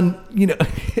has done,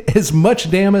 as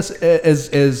much damage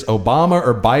as Obama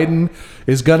or Biden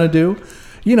is going to do,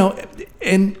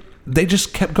 and they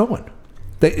just kept going.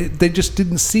 They just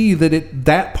didn't see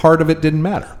that part of it didn't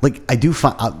matter. Like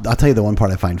I'll tell you the one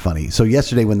part I find funny. So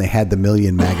yesterday when they had the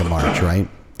Million MAGA March, right?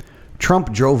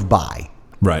 Trump drove by.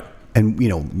 Right. And,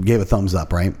 gave a thumbs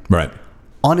up, right? Right.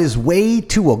 On his way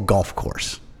to a golf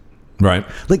course. Right.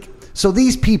 Like, so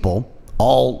these people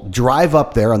all drive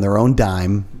up there on their own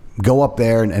dime, go up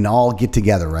there and all get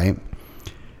together, right?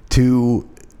 To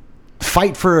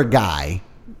fight for a guy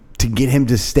to get him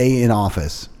to stay in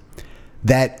office.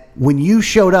 That when you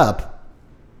showed up,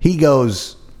 he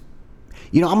goes,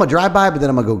 I'm going to drive by, but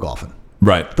then I'm going to go golfing.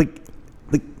 Right. Like,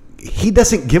 he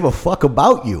doesn't give a fuck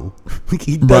about you.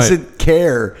 He doesn't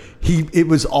care. It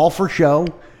was all for show.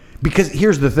 Because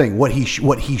here's the thing: what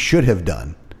he should have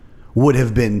done would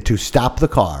have been to stop the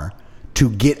car,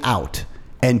 to get out,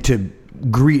 and to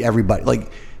greet everybody,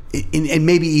 and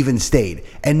maybe even stayed,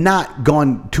 and not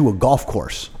gone to a golf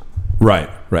course.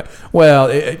 Right. Well,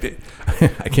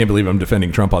 I can't believe I'm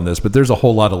defending Trump on this, but there's a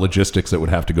whole lot of logistics that would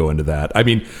have to go into that. I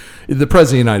mean, the president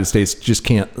of the United States just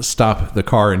can't stop the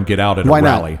car and get out at a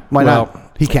rally. Why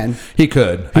not? He can. He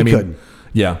could. He could.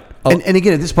 Yeah. And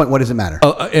again, at this point, what does it matter?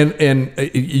 And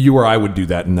you or I would do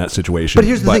that in that situation. But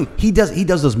here's the thing: he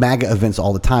does those MAGA events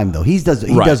all the time, though. He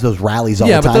does those rallies all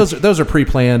the time. Yeah, but those are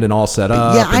pre-planned and all set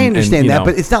up. Yeah, I understand that,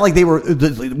 but it's not like we're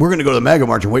going to go to the MAGA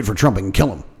march and wait for Trump and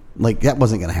kill him. Like, that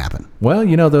wasn't going to happen. Well,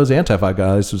 those Antifa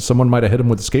guys, someone might have hit him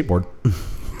with a skateboard.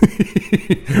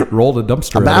 Rolled a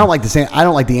dumpster. But I don't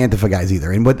like the Antifa guys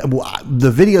either. And what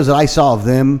the videos that I saw of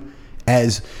them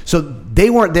so they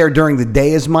weren't there during the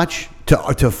day as much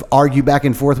to argue back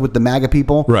and forth with the MAGA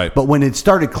people. Right. But when it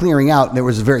started clearing out and there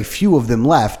was very few of them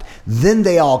left, then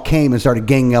they all came and started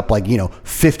ganging up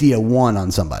 50-1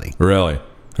 on somebody. Really?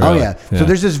 Oh, yeah. So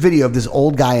there's this video of this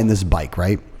old guy in this bike,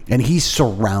 right? And he's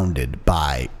surrounded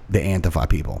by the Antifa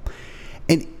people.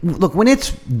 And look, when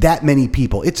it's that many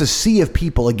people, it's a sea of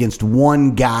people against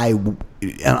one guy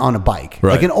on a bike.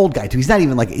 Right. Like an old guy, too. He's not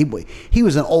even he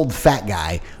was an old fat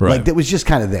guy. Right. Like, that was just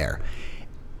kind of there.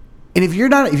 And if you're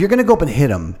going to go up and hit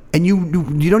him, and you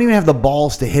don't even have the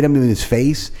balls to hit him in his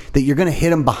face, that you're going to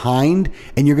hit him behind,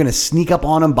 and you're going to sneak up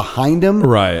on him behind him,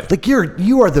 right? Like,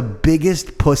 you are the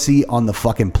biggest pussy on the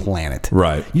fucking planet,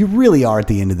 right? You really are. At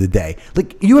the end of the day,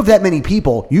 like, you have that many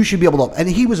people, you should be able to. And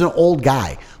he was an old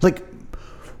guy, like.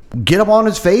 Get up on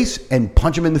his face and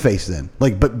punch him in the face then.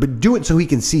 Like, but do it so he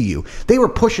can see you. They were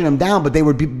pushing him down, but they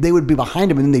would be behind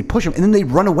him, and then they'd push him, and then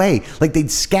they'd run away. Like, they'd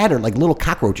scatter like little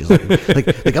cockroaches. Like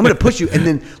I'm going to push you. And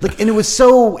then, and it was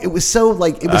so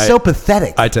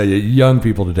pathetic. I tell you, young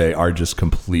people today are just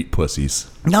complete pussies.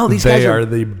 No, these guys are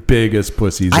the biggest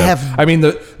pussies. I mean,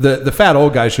 the fat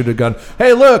old guy should have gone,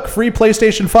 hey, look, free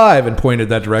PlayStation 5, and pointed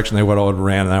that direction. They would all have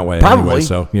ran that way. Probably. Anyway,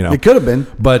 so, it could have been.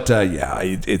 But,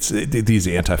 it's these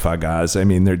Antifa guys. I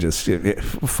mean, they're just,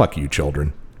 fuck you,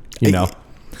 children.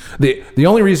 The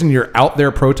only reason you're out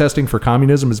there protesting for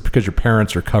communism is because your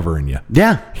parents are covering you.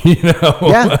 Yeah.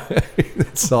 Yeah.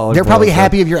 That's all. They're probably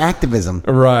happy of your activism.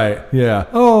 Right. Yeah.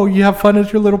 Oh, you have fun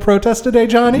at your little protest today,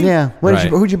 Johnny? Yeah.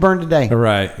 Who'd you burn today?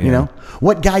 Right. Yeah.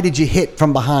 What guy did you hit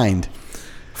from behind?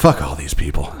 Fuck all these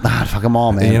people. Fuck them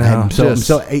all, man.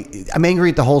 So I'm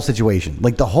angry at the whole situation.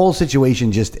 Like, the whole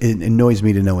situation just annoys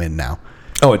me to no end now.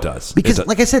 Oh, it does. Because,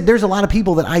 like I said, there's a lot of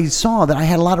people that I saw that I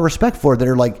had a lot of respect for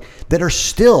that are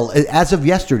still, as of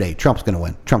yesterday, Trump's going to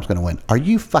win. Trump's going to win. Are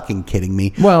you fucking kidding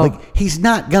me? Well, he's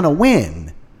not going to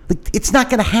win. It's not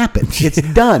going to happen. It's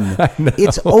done.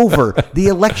 It's over. The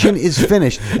election is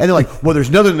finished. And they're like, well, there's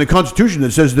nothing in the Constitution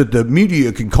that says that the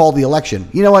media can call the election.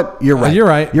 You know what? You're right. You're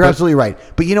right. You're absolutely right.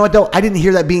 But you know what, though? I didn't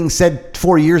hear that being said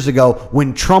 4 years ago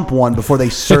when Trump won before they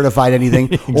certified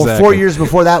anything. Exactly. Or 4 years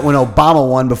before that when Obama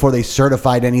won before they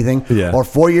certified anything. Yeah. Or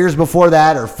 4 years before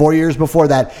that or 4 years before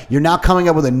that. You're now coming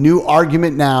up with a new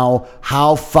argument now.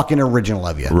 How fucking original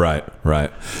of you. Right.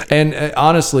 And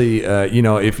honestly,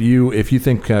 if you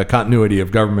think continuity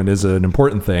of government is an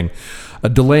important thing,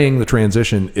 delaying the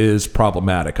transition is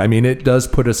problematic. I mean, it does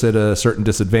put us at a certain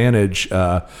disadvantage,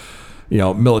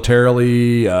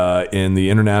 militarily, in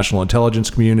the international intelligence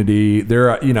community.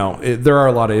 There are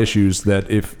a lot of issues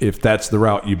that if that's the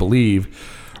route you believe,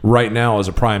 right now is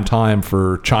a prime time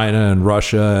for China and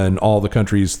Russia and all the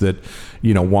countries that,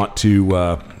 want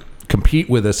to compete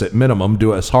with us at minimum,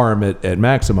 do us harm at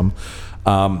maximum.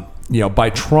 By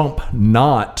Trump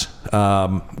not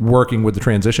working with the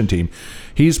transition team,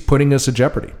 he's putting us at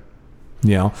jeopardy.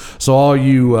 So all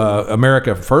you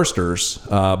America firsters,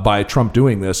 by Trump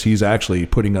doing this, he's actually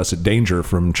putting us at danger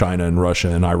from China and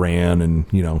Russia and Iran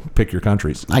and pick your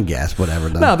countries. I guess whatever.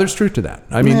 Though. No, there's truth to that.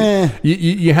 I mean,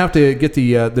 you have to get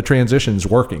the transitions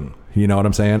working. You know what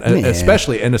I'm saying?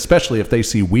 Especially if they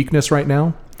see weakness right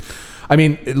now. I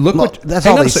mean, that's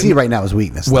all they see right now is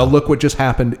weakness. Well, look what just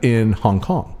happened in Hong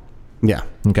Kong. Yeah.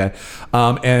 Okay.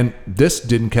 And this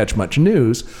didn't catch much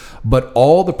news, but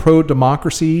all the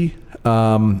pro-democracy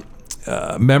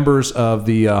members of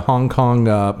the Hong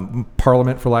Kong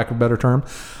parliament, for lack of a better term,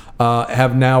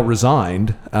 have now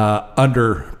resigned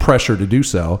under pressure to do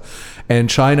so. And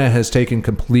China has taken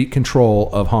complete control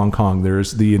of Hong Kong.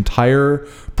 There's the entire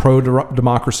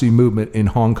pro-democracy movement in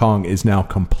Hong Kong is now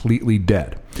completely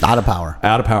dead. Out of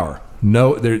power.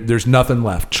 No, there's nothing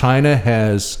left. China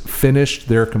has finished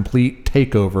their complete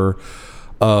takeover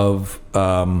of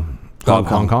Hong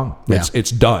Kong. Yeah.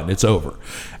 It's done. It's over.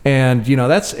 And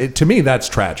to me that's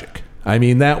tragic. I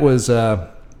mean, that was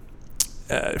for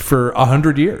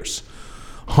 100 years.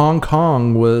 Hong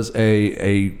Kong was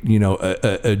a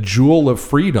jewel of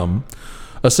freedom,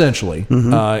 essentially,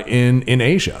 in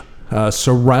Asia,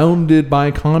 surrounded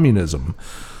by communism.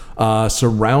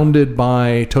 Surrounded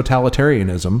by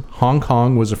totalitarianism. Hong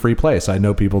Kong was a free place. I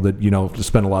know people that,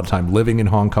 spend a lot of time living in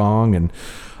Hong Kong, and,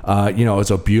 it's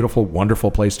a beautiful,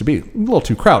 wonderful place to be. A little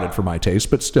too crowded for my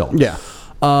taste, but still. Yeah.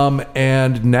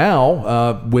 And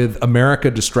now, with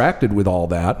America distracted with all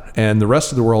that, and the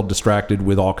rest of the world distracted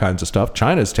with all kinds of stuff,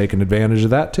 China's taken advantage of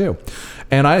that too.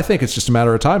 And I think it's just a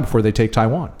matter of time before they take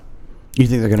Taiwan. You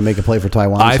think they're going to make a play for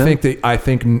Taiwan? I soon?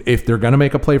 think if they're going to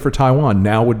make a play for Taiwan,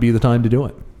 now would be the time to do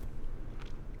it.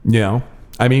 You know,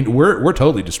 I mean, we're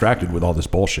totally distracted with all this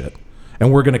bullshit,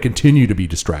 and we're going to continue to be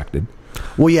distracted.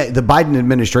 Well, yeah, the Biden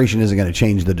administration isn't going to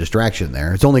change the distraction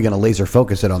there. It's only going to laser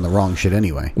focus it on the wrong shit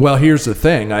anyway. Well, here's the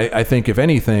thing. I think if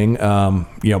anything,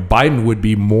 Biden would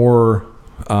be more.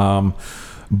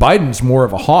 Biden's more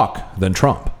of a hawk than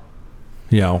Trump.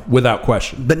 Without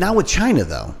question. But not with China,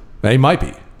 though. He might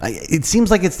be. It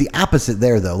seems like it's the opposite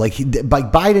there, though. Like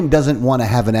Biden doesn't want to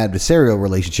have an adversarial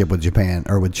relationship with Japan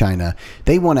or with China.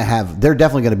 They're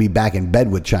definitely going to be back in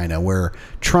bed with China, where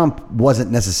Trump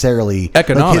wasn't necessarily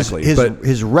economically.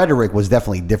 His rhetoric was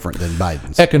definitely different than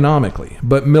Biden's economically,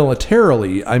 but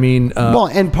militarily, I mean.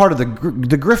 And part of the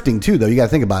grifting too, though. You got to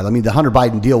think about it. I mean, the Hunter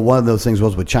Biden deal. One of those things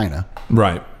was with China.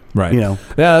 Right. Yeah,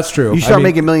 that's true. You start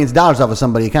making millions of dollars off of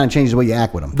somebody, it kind of changes the way you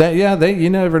act with them. You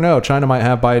never know. China might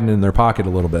have Biden in their pocket a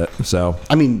little bit. So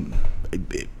I mean,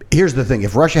 here's the thing: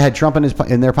 if Russia had Trump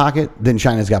in their pocket, then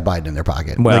China's got Biden in their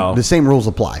pocket. Well, the same rules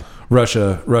apply.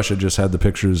 Russia just had the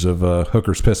pictures of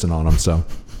hookers pissing on them. So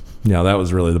that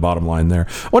was really the bottom line there.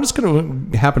 What is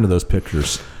going to happen to those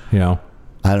pictures? I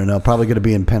don't know. Probably going to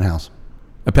be in Penthouse.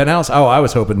 A Penthouse? Oh, I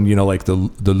was hoping like the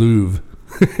Louvre.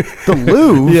 The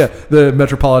Louvre? Yeah, the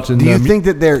Metropolitan. Do you think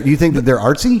that they're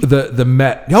artsy? The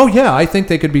Met. Oh yeah, I think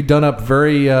they could be done up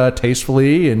very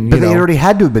tastefully and but they already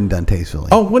had to have been done tastefully.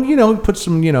 Oh, well, put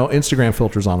some Instagram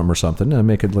filters on them or something and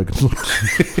make it look.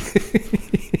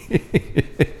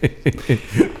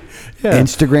 Yeah.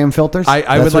 Instagram filters.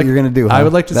 That's what you're going to do. Huh? I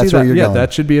would like to see that. Yeah,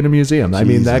 that should be in a museum. Jesus. I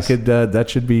mean, that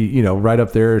should be right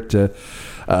up there to.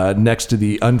 Next to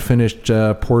the unfinished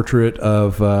portrait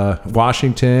of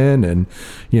Washington and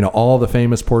all the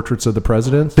famous portraits of the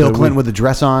presidents. Bill Clinton with a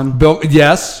dress on.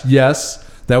 Yes,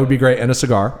 that would be great, and a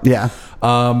cigar. Yeah.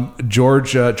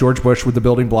 George Bush with the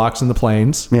building blocks and the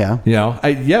planes. Yeah.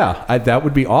 That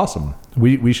would be awesome.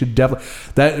 We should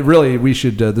definitely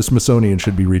the Smithsonian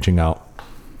should be reaching out.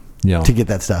 To get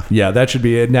that stuff. Yeah, that should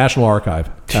be a National Archive.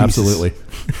 Jesus. Absolutely.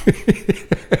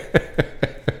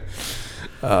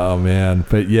 Oh man,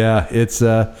 but yeah, it's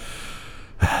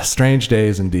strange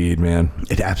days indeed, man.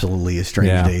 It absolutely is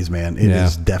strange days, man. It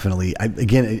is definitely. And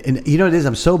it is.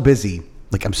 I'm so busy.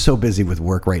 Like I'm so busy with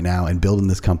work right now and building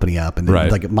this company up, and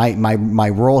like my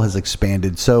role has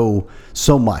expanded so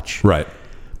much. Right.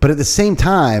 But at the same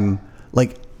time,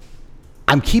 like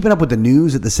I'm keeping up with the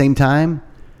news at the same time.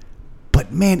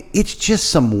 But man, it's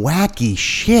just some wacky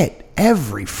shit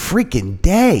every freaking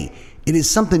day. It is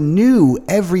something new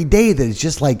every day that is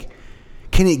just like,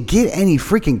 can it get any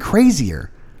freaking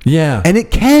crazier? Yeah. And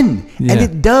it can. Yeah. And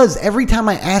it does. Every time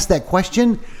I ask that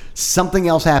question, something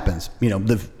else happens.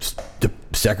 The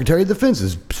Secretary of Defense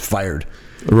is fired.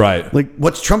 Right. Like,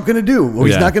 what's Trump going to do? Well,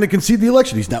 he's not going to concede the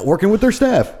election. He's not working with their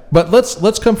staff. But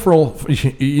let's come full.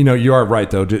 You are right,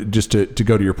 though, just to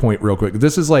go to your point real quick.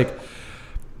 This is like,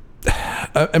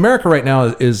 America right now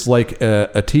is like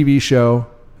a TV show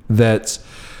that's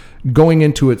going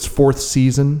into its 4th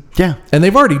season. Yeah. And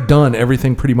they've already done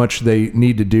everything pretty much they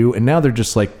need to do. And now they're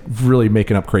just like really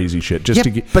making up crazy shit.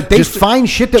 But they find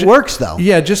shit that works though.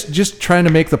 Yeah. Just trying to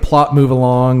make the plot move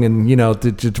along and,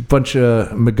 just a bunch of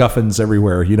MacGuffins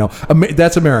everywhere,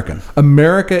 that's America.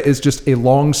 America is just a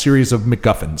long series of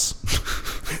MacGuffins.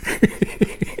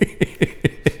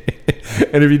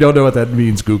 And if you don't know what that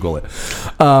means, Google it.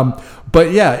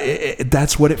 But yeah,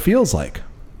 that's what it feels like.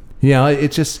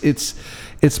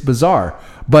 It's bizarre,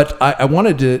 but I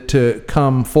wanted to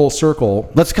come full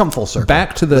circle. Let's come full circle.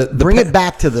 Back to the bring it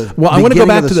back to the. Well, I want to go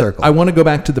back to circle. I want to go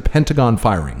back to the Pentagon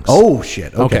firings. Oh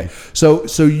shit! Okay.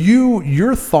 So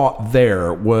your thought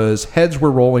there was heads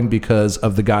were rolling because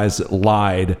of the guys that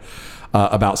lied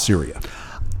about Syria.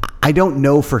 I don't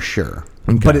know for sure,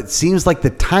 but it seems like the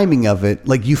timing of it.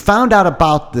 Like you found out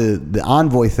about the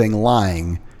envoy thing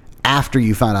lying after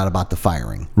you found out about the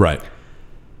firing, right?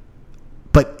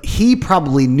 But he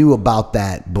probably knew about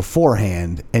that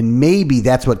beforehand, and maybe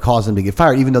that's what caused him to get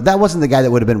fired, even though that wasn't the guy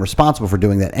that would have been responsible for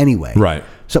doing that anyway. Right.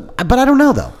 So, but I don't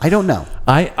know, though. I don't know.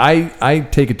 I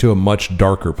take it to a much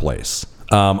darker place.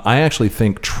 I actually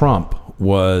think Trump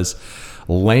was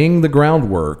laying the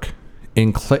groundwork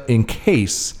in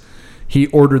case he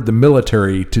ordered the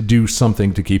military to do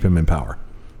something to keep him in power.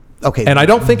 Okay, and I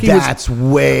don't think that's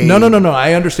way... No.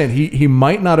 I understand. He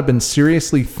might not have been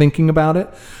seriously thinking about it,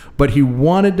 but he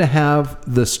wanted to have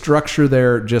the structure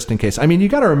there just in case. I mean, you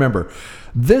got to remember,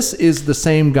 this is the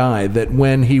same guy that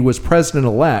when he was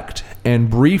president-elect and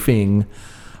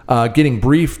getting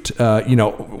briefed,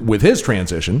 with his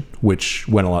transition, which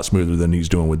went a lot smoother than he's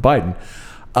doing with Biden,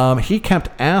 he kept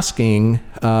asking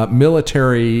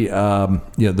military,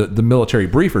 the military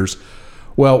briefers,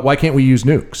 well, why can't we use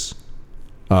nukes?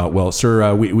 Well,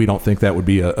 sir, we don't think that would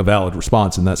be a valid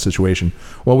response in that situation.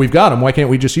 Well, we've got them. Why can't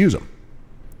we just use them?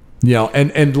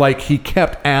 And like he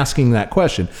kept asking that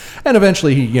question. And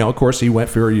eventually he, of course, he went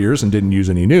for years and didn't use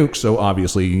any nukes. So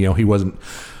obviously, he wasn't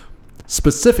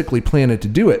specifically planning to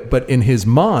do it. But in his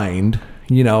mind,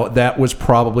 that was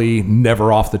probably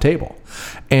never off the table.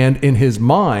 And in his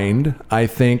mind, I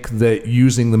think that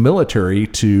using the military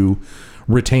to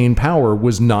retain power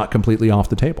was not completely off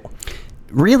the table.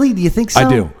 Really? Do you think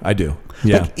so? I do.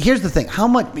 Yeah. Like, here's the thing.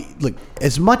 Look,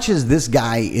 as much as this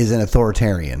guy is an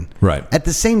authoritarian, right, at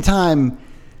the same time,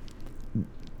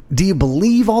 do you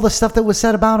believe all the stuff that was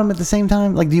said about him at the same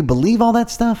time? Like, do you believe all that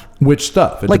stuff? Which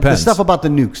stuff? It like depends. The stuff about the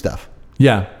nuke stuff.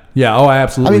 Yeah. Yeah. Oh, I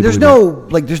absolutely. I mean,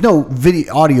 there's no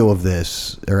video audio of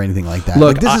this or anything like that.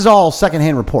 Look, this is all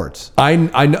secondhand reports. I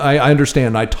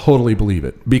understand. I totally believe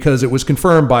it because it was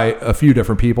confirmed by a few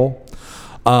different people.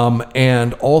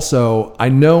 And also, I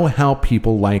know how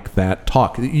people like that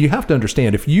talk. You have to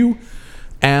understand, if you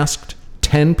asked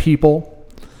 10 people,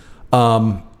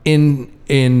 10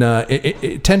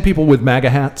 people with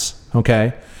MAGA hats,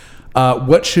 okay,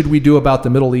 what should we do about the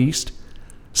Middle East?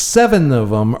 7 of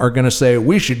them are going to say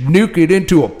we should nuke it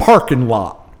into a parking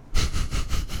lot,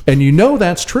 and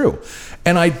that's true.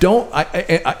 And I don't,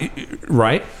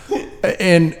 right?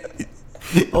 And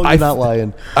Oh, you're not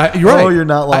lying. You're right. Oh, you're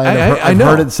not lying. I've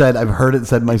heard it said. I've heard it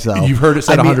said myself. You've heard it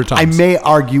said 100 times. I may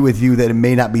argue with you that it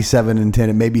may not be 7 and 10.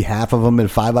 It may be half of them and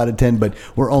 5 out of 10. But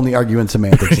we're only arguing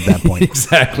semantics at that point.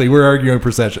 Exactly. We're arguing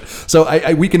percentage.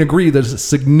 So we can agree that a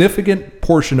significant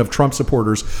portion of Trump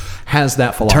supporters has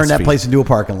that philosophy. Turn that place into a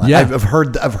parking lot. Yeah. I've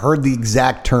heard the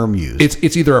exact term used.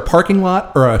 It's either a parking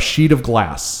lot or a sheet of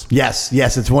glass. Yes.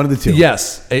 It's one of the two.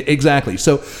 Yes. Exactly.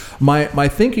 So my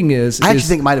thinking is, I actually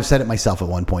think I might have said it myself at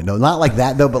one point. No, not like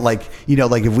that though, but like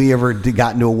if we ever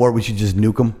got into a war, we should just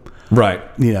nuke them. Right.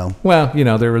 Well,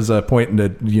 there was a point in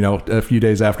the, a few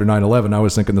days after 9/11, I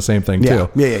was thinking the same thing too.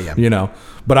 Yeah.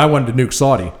 But I wanted to nuke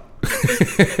Saudi.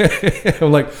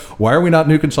 I'm like, why are we not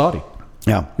nuking Saudi?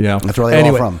 Yeah. That's where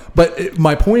they're all from. But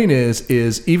my point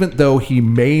is even though he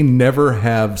may never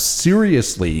have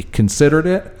seriously considered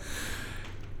it,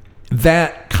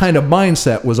 that kind of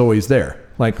mindset was always there.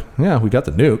 Like, yeah, we got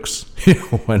the nukes.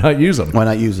 Why not use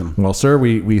them? Well, sir,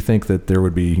 we think that there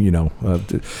would be,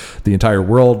 the entire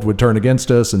world would turn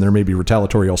against us, and there may be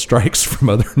retaliatory strikes from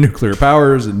other nuclear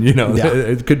powers, and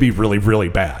it could be really, really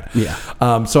bad.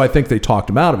 Yeah. So I think they talked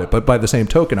him out of it. But by the same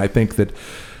token, I think that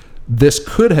this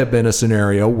could have been a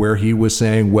scenario where he was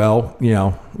saying, well,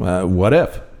 what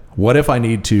if? What if I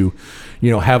need to,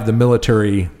 have the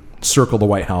military circle the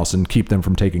White House and keep them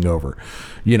from taking over?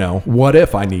 What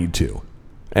if I need to?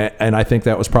 And I think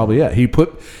that was probably it. He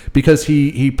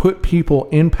put people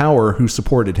in power who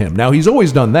supported him. Now he's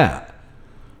always done that.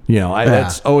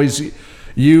 That's always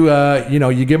you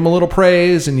give him a little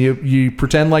praise and you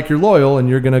pretend like you're loyal and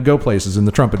you're going to go places in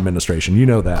the Trump administration. You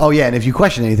know that. Oh yeah, and if you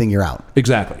question anything, you're out.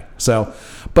 Exactly. So,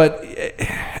 but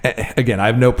again, I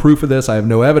have no proof of this. I have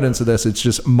no evidence of this. It's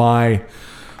just my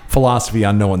philosophy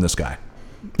on knowing this guy,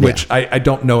 which I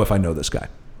don't know if I know this guy.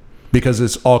 Because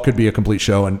this all could be a complete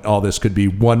show, and all this could be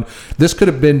this could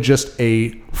have been just a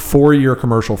 4-year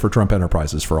commercial for Trump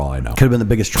Enterprises, for all I know. Could have been the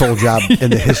biggest troll job in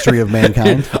the history of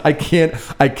mankind. I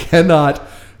cannot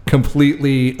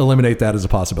completely eliminate that as a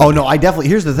possibility. Oh no,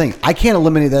 here's the thing. I can't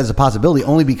eliminate that as a possibility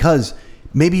only because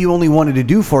maybe you only wanted to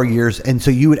do 4 years, and so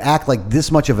you would act like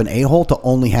this much of an a-hole to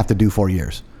only have to do 4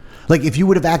 years. Like if you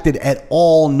would have acted at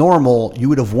all normal, you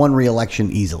would have won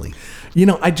re-election easily.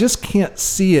 I just can't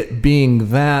see it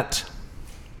being that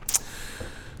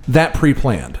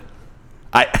pre-planned.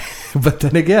 But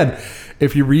then again,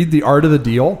 if you read The Art of the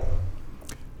Deal,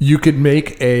 you could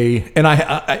make in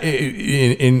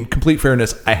complete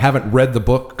fairness, I haven't read the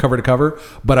book cover to cover,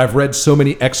 but I've read so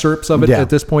many excerpts of it at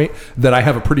this point that I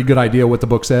have a pretty good idea what the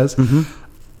book says. Mm-hmm.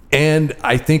 And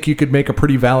I think you could make a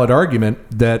pretty valid argument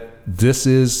that this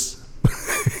is...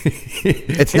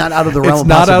 It's not out of the realm it's of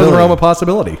not possibility. out of the realm of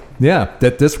possibility. Yeah,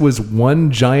 that this was one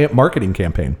giant marketing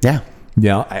campaign. Yeah.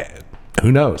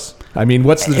 Who knows? I mean,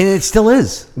 and it still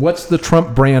is. What's the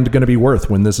Trump brand going to be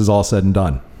worth when this is all said and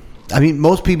done? I mean, a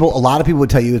lot of people would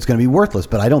tell you it's going to be worthless,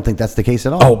 but I don't think that's the case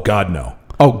at all. Oh God, no.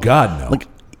 Like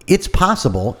it's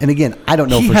possible, and again, I don't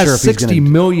know for sure if he's going to. 60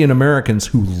 million Americans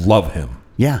who love him.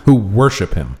 Yeah, who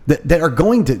worship him. That are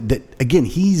going to. That again,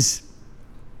 he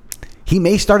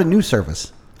may start a news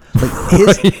service. And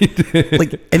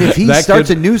if he starts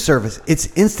a news service,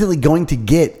 it's instantly going to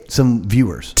get some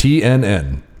viewers.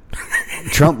 TNN.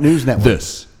 Trump News Network.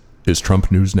 This is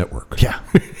Trump News Network. Yeah.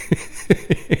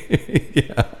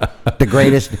 The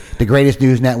greatest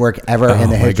news network ever in the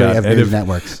my history God. of And news if-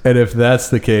 networks. And if that's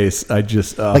the case, I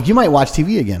just Like, you might watch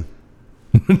TV again.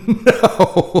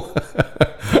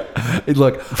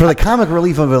 look. For the comic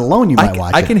relief of it alone, you might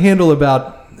watch I it. can handle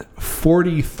about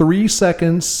 43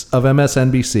 seconds of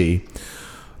MSNBC,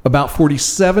 about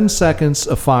 47 seconds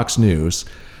of Fox News.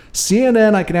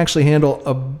 CNN, I can actually handle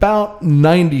about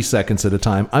 90 seconds at a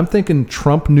time. I'm thinking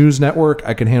Trump News Network,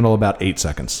 I can handle about 8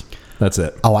 seconds. That's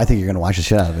it. Oh, I think you're going to watch the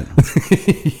shit out of it.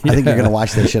 I think you're going to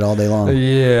watch that shit all day long.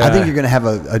 Yeah. I think you're going to have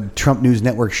a Trump News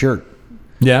Network shirt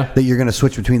Yeah. that you're going to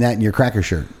switch between that and your cracker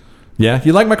shirt. Yeah.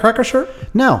 You like my cracker shirt?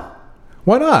 No,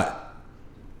 Why not?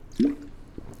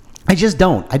 I just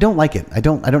don't. I don't like it. I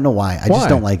don't know why. I Why? just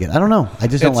don't like it. I don't know. I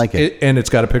just don't like it. And it's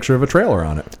got a picture of a trailer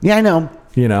on it. Yeah, I know.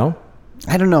 You know?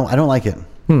 I don't know. I don't like it.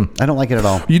 I don't like it at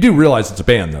all. You do realize it's a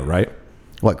band, though, right?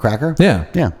 What, cracker? Yeah.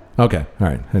 Yeah. Okay. All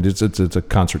right. And it's a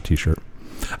concert T-shirt.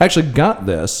 I actually got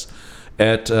this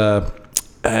at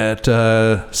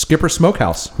Skipper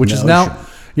Smokehouse, which is No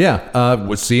now,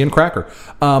 with C and Cracker,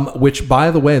 which,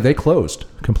 by the way, they closed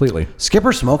completely.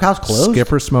 Skipper Smokehouse closed?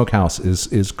 Skipper Smokehouse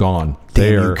is gone.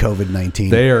 Damn you, COVID-19.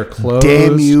 They are closed.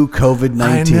 Damn you, COVID-19.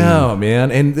 I know,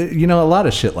 man, and a lot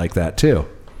of shit like that too.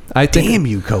 I think, Damn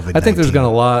you, COVID-19. I think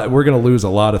we're gonna lose a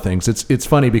lot of things. It's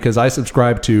funny because I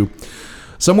subscribe to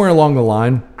somewhere along the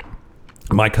line.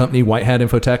 My company, White Hat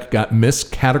Infotech, got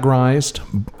miscategorized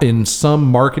in some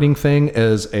marketing thing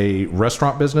as a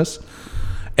restaurant business.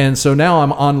 And so now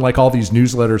I'm on like all these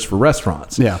newsletters for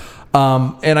restaurants. Yeah.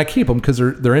 And I keep them because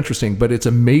they're interesting, but it's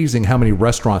amazing how many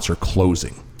restaurants are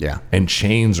closing. Yeah. And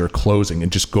chains are closing and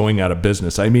just going out of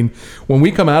business. I mean, when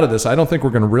we come out of this, I don't think we're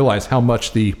going to realize how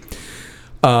much the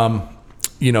bar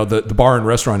and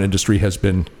restaurant industry has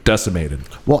been decimated.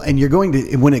 Well, and you're going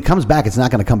to, when it comes back, it's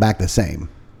not going to come back the same.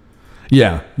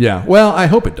 Yeah. Yeah. Well, I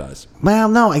hope it does. Well,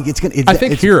 no, it's going to, I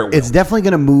think here it will. it's definitely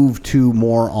going to move to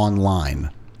more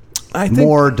online, I think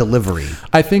more delivery.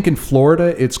 I think in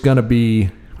Florida, it's going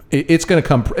to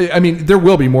come. I mean, there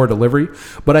will be more delivery,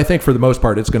 but I think for the most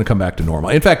part, it's going to come back to normal.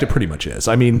 In fact, it pretty much is.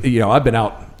 I mean, I've been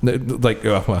out in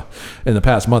the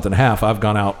past month and a half. I've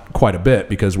gone out quite a bit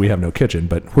because we have no kitchen,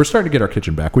 but we're starting to get our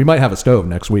kitchen back. We might have a stove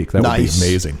next week. That would be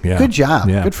amazing. Yeah. Good job.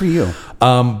 Yeah. Good for you.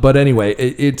 But anyway,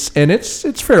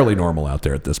 it's fairly normal out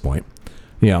there at this point.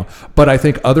 But I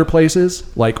think other places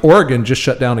like Oregon just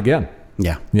shut down again.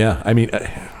 Yeah. Yeah. I mean.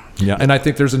 Yeah, and I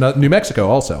think there's another New Mexico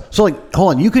also. So, like,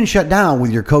 hold on, you can shut down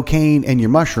with your cocaine and your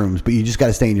mushrooms, but you just got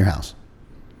to stay in your house.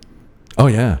 Oh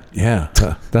yeah.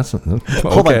 That's okay.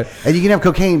 Hold on, and you can have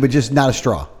cocaine, but just not a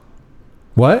straw.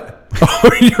 What?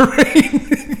 Oh, you're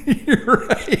right. You're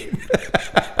right.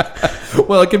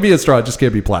 Well, it can be a straw; it just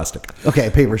can't be plastic. Okay,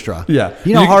 a paper straw. Yeah,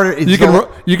 You know, harder. It's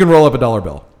you can roll up a dollar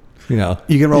bill. You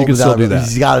can roll. You can still do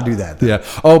that. You got to do that. Yeah.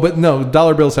 Oh, but no,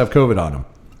 dollar bills have COVID on them.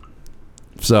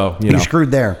 So You're screwed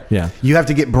there. Yeah. You have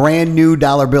to get brand new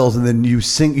dollar bills, and then you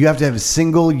have to have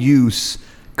single use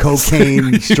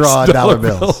cocaine straw dollar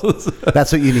bills.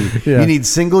 That's what you need. Yeah. You need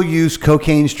single use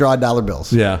cocaine straw dollar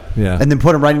bills. Yeah. And then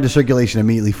put them right into circulation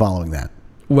immediately following that.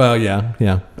 Well, yeah.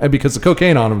 And because the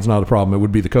cocaine on them is not a problem, it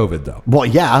would be the COVID though. Well,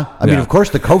 yeah. I mean, Yeah. of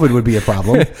course, the COVID would be a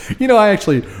problem. I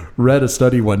actually read a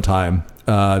study one time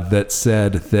that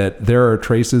said that there are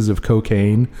traces of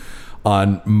cocaine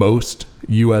on most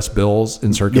U.S. bills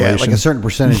in circulation. Yeah, like a certain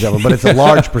percentage of them, but it's a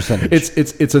large percentage.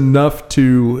 It's enough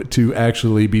to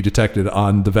actually be detected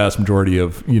on the vast majority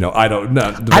of I don't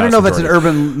know if it's an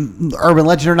urban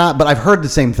legend or not, but I've heard the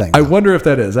same thing. I wonder if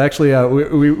that is actually.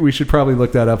 We should probably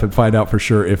look that up and find out for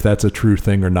sure if that's a true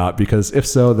thing or not. Because if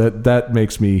so, that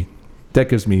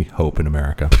gives me hope in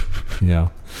America. Yeah.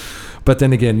 But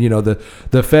then again,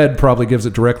 the Fed probably gives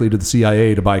it directly to the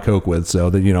CIA to buy coke with,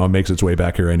 so that it makes its way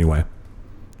back here anyway.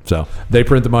 So they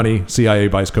print the money, CIA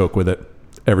buys coke with it,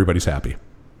 everybody's happy.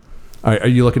 All right, are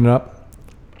you looking it up?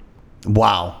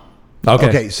 Wow.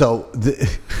 Okay. So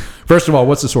First of all,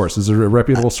 what's the source? Is it a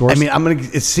reputable source? I mean,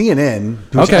 it's CNN.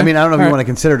 Which, Okay. I mean, I don't know if All you right. want to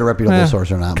consider it a reputable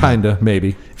source or not. but Kinda,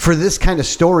 maybe. For this kind of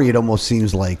story, it almost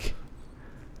seems like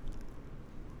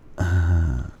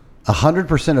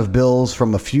 100% of bills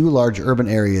from a few large urban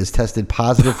areas tested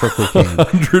positive for cocaine.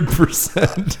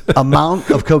 100%. Amount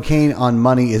of cocaine on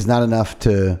money is not enough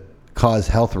to cause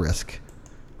health risk.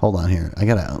 Hold on here. I'm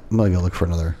gonna go look for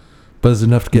another. But it's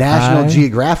enough to get National high?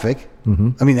 Geographic. I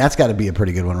mean, that's got to be a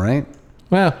pretty good one, right?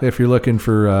 Well, if you're looking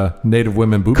for native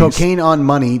women boobies. Cocaine on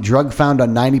money, drug found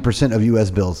on 90% of U.S.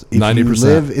 bills. If 90%. you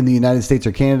live in the United States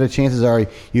or Canada, chances are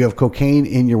you have cocaine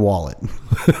in your wallet.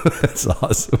 That's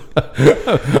awesome.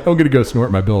 I'm going to go snort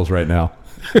my bills right now.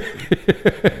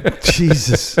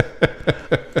 Jesus.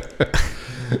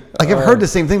 Like, I've heard the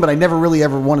same thing, but I never really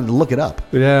ever wanted to look it up.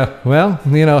 Yeah. Well,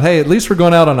 hey, at least we're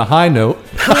going out on a high note.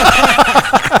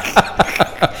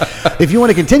 If you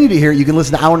want to continue to hear it, you can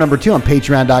listen to hour number 2 on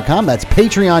patreon.com. That's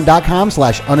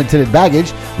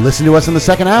patreon.com/unattendedbaggage. Listen to us in the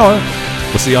second hour.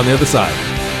 We'll see you on the other side.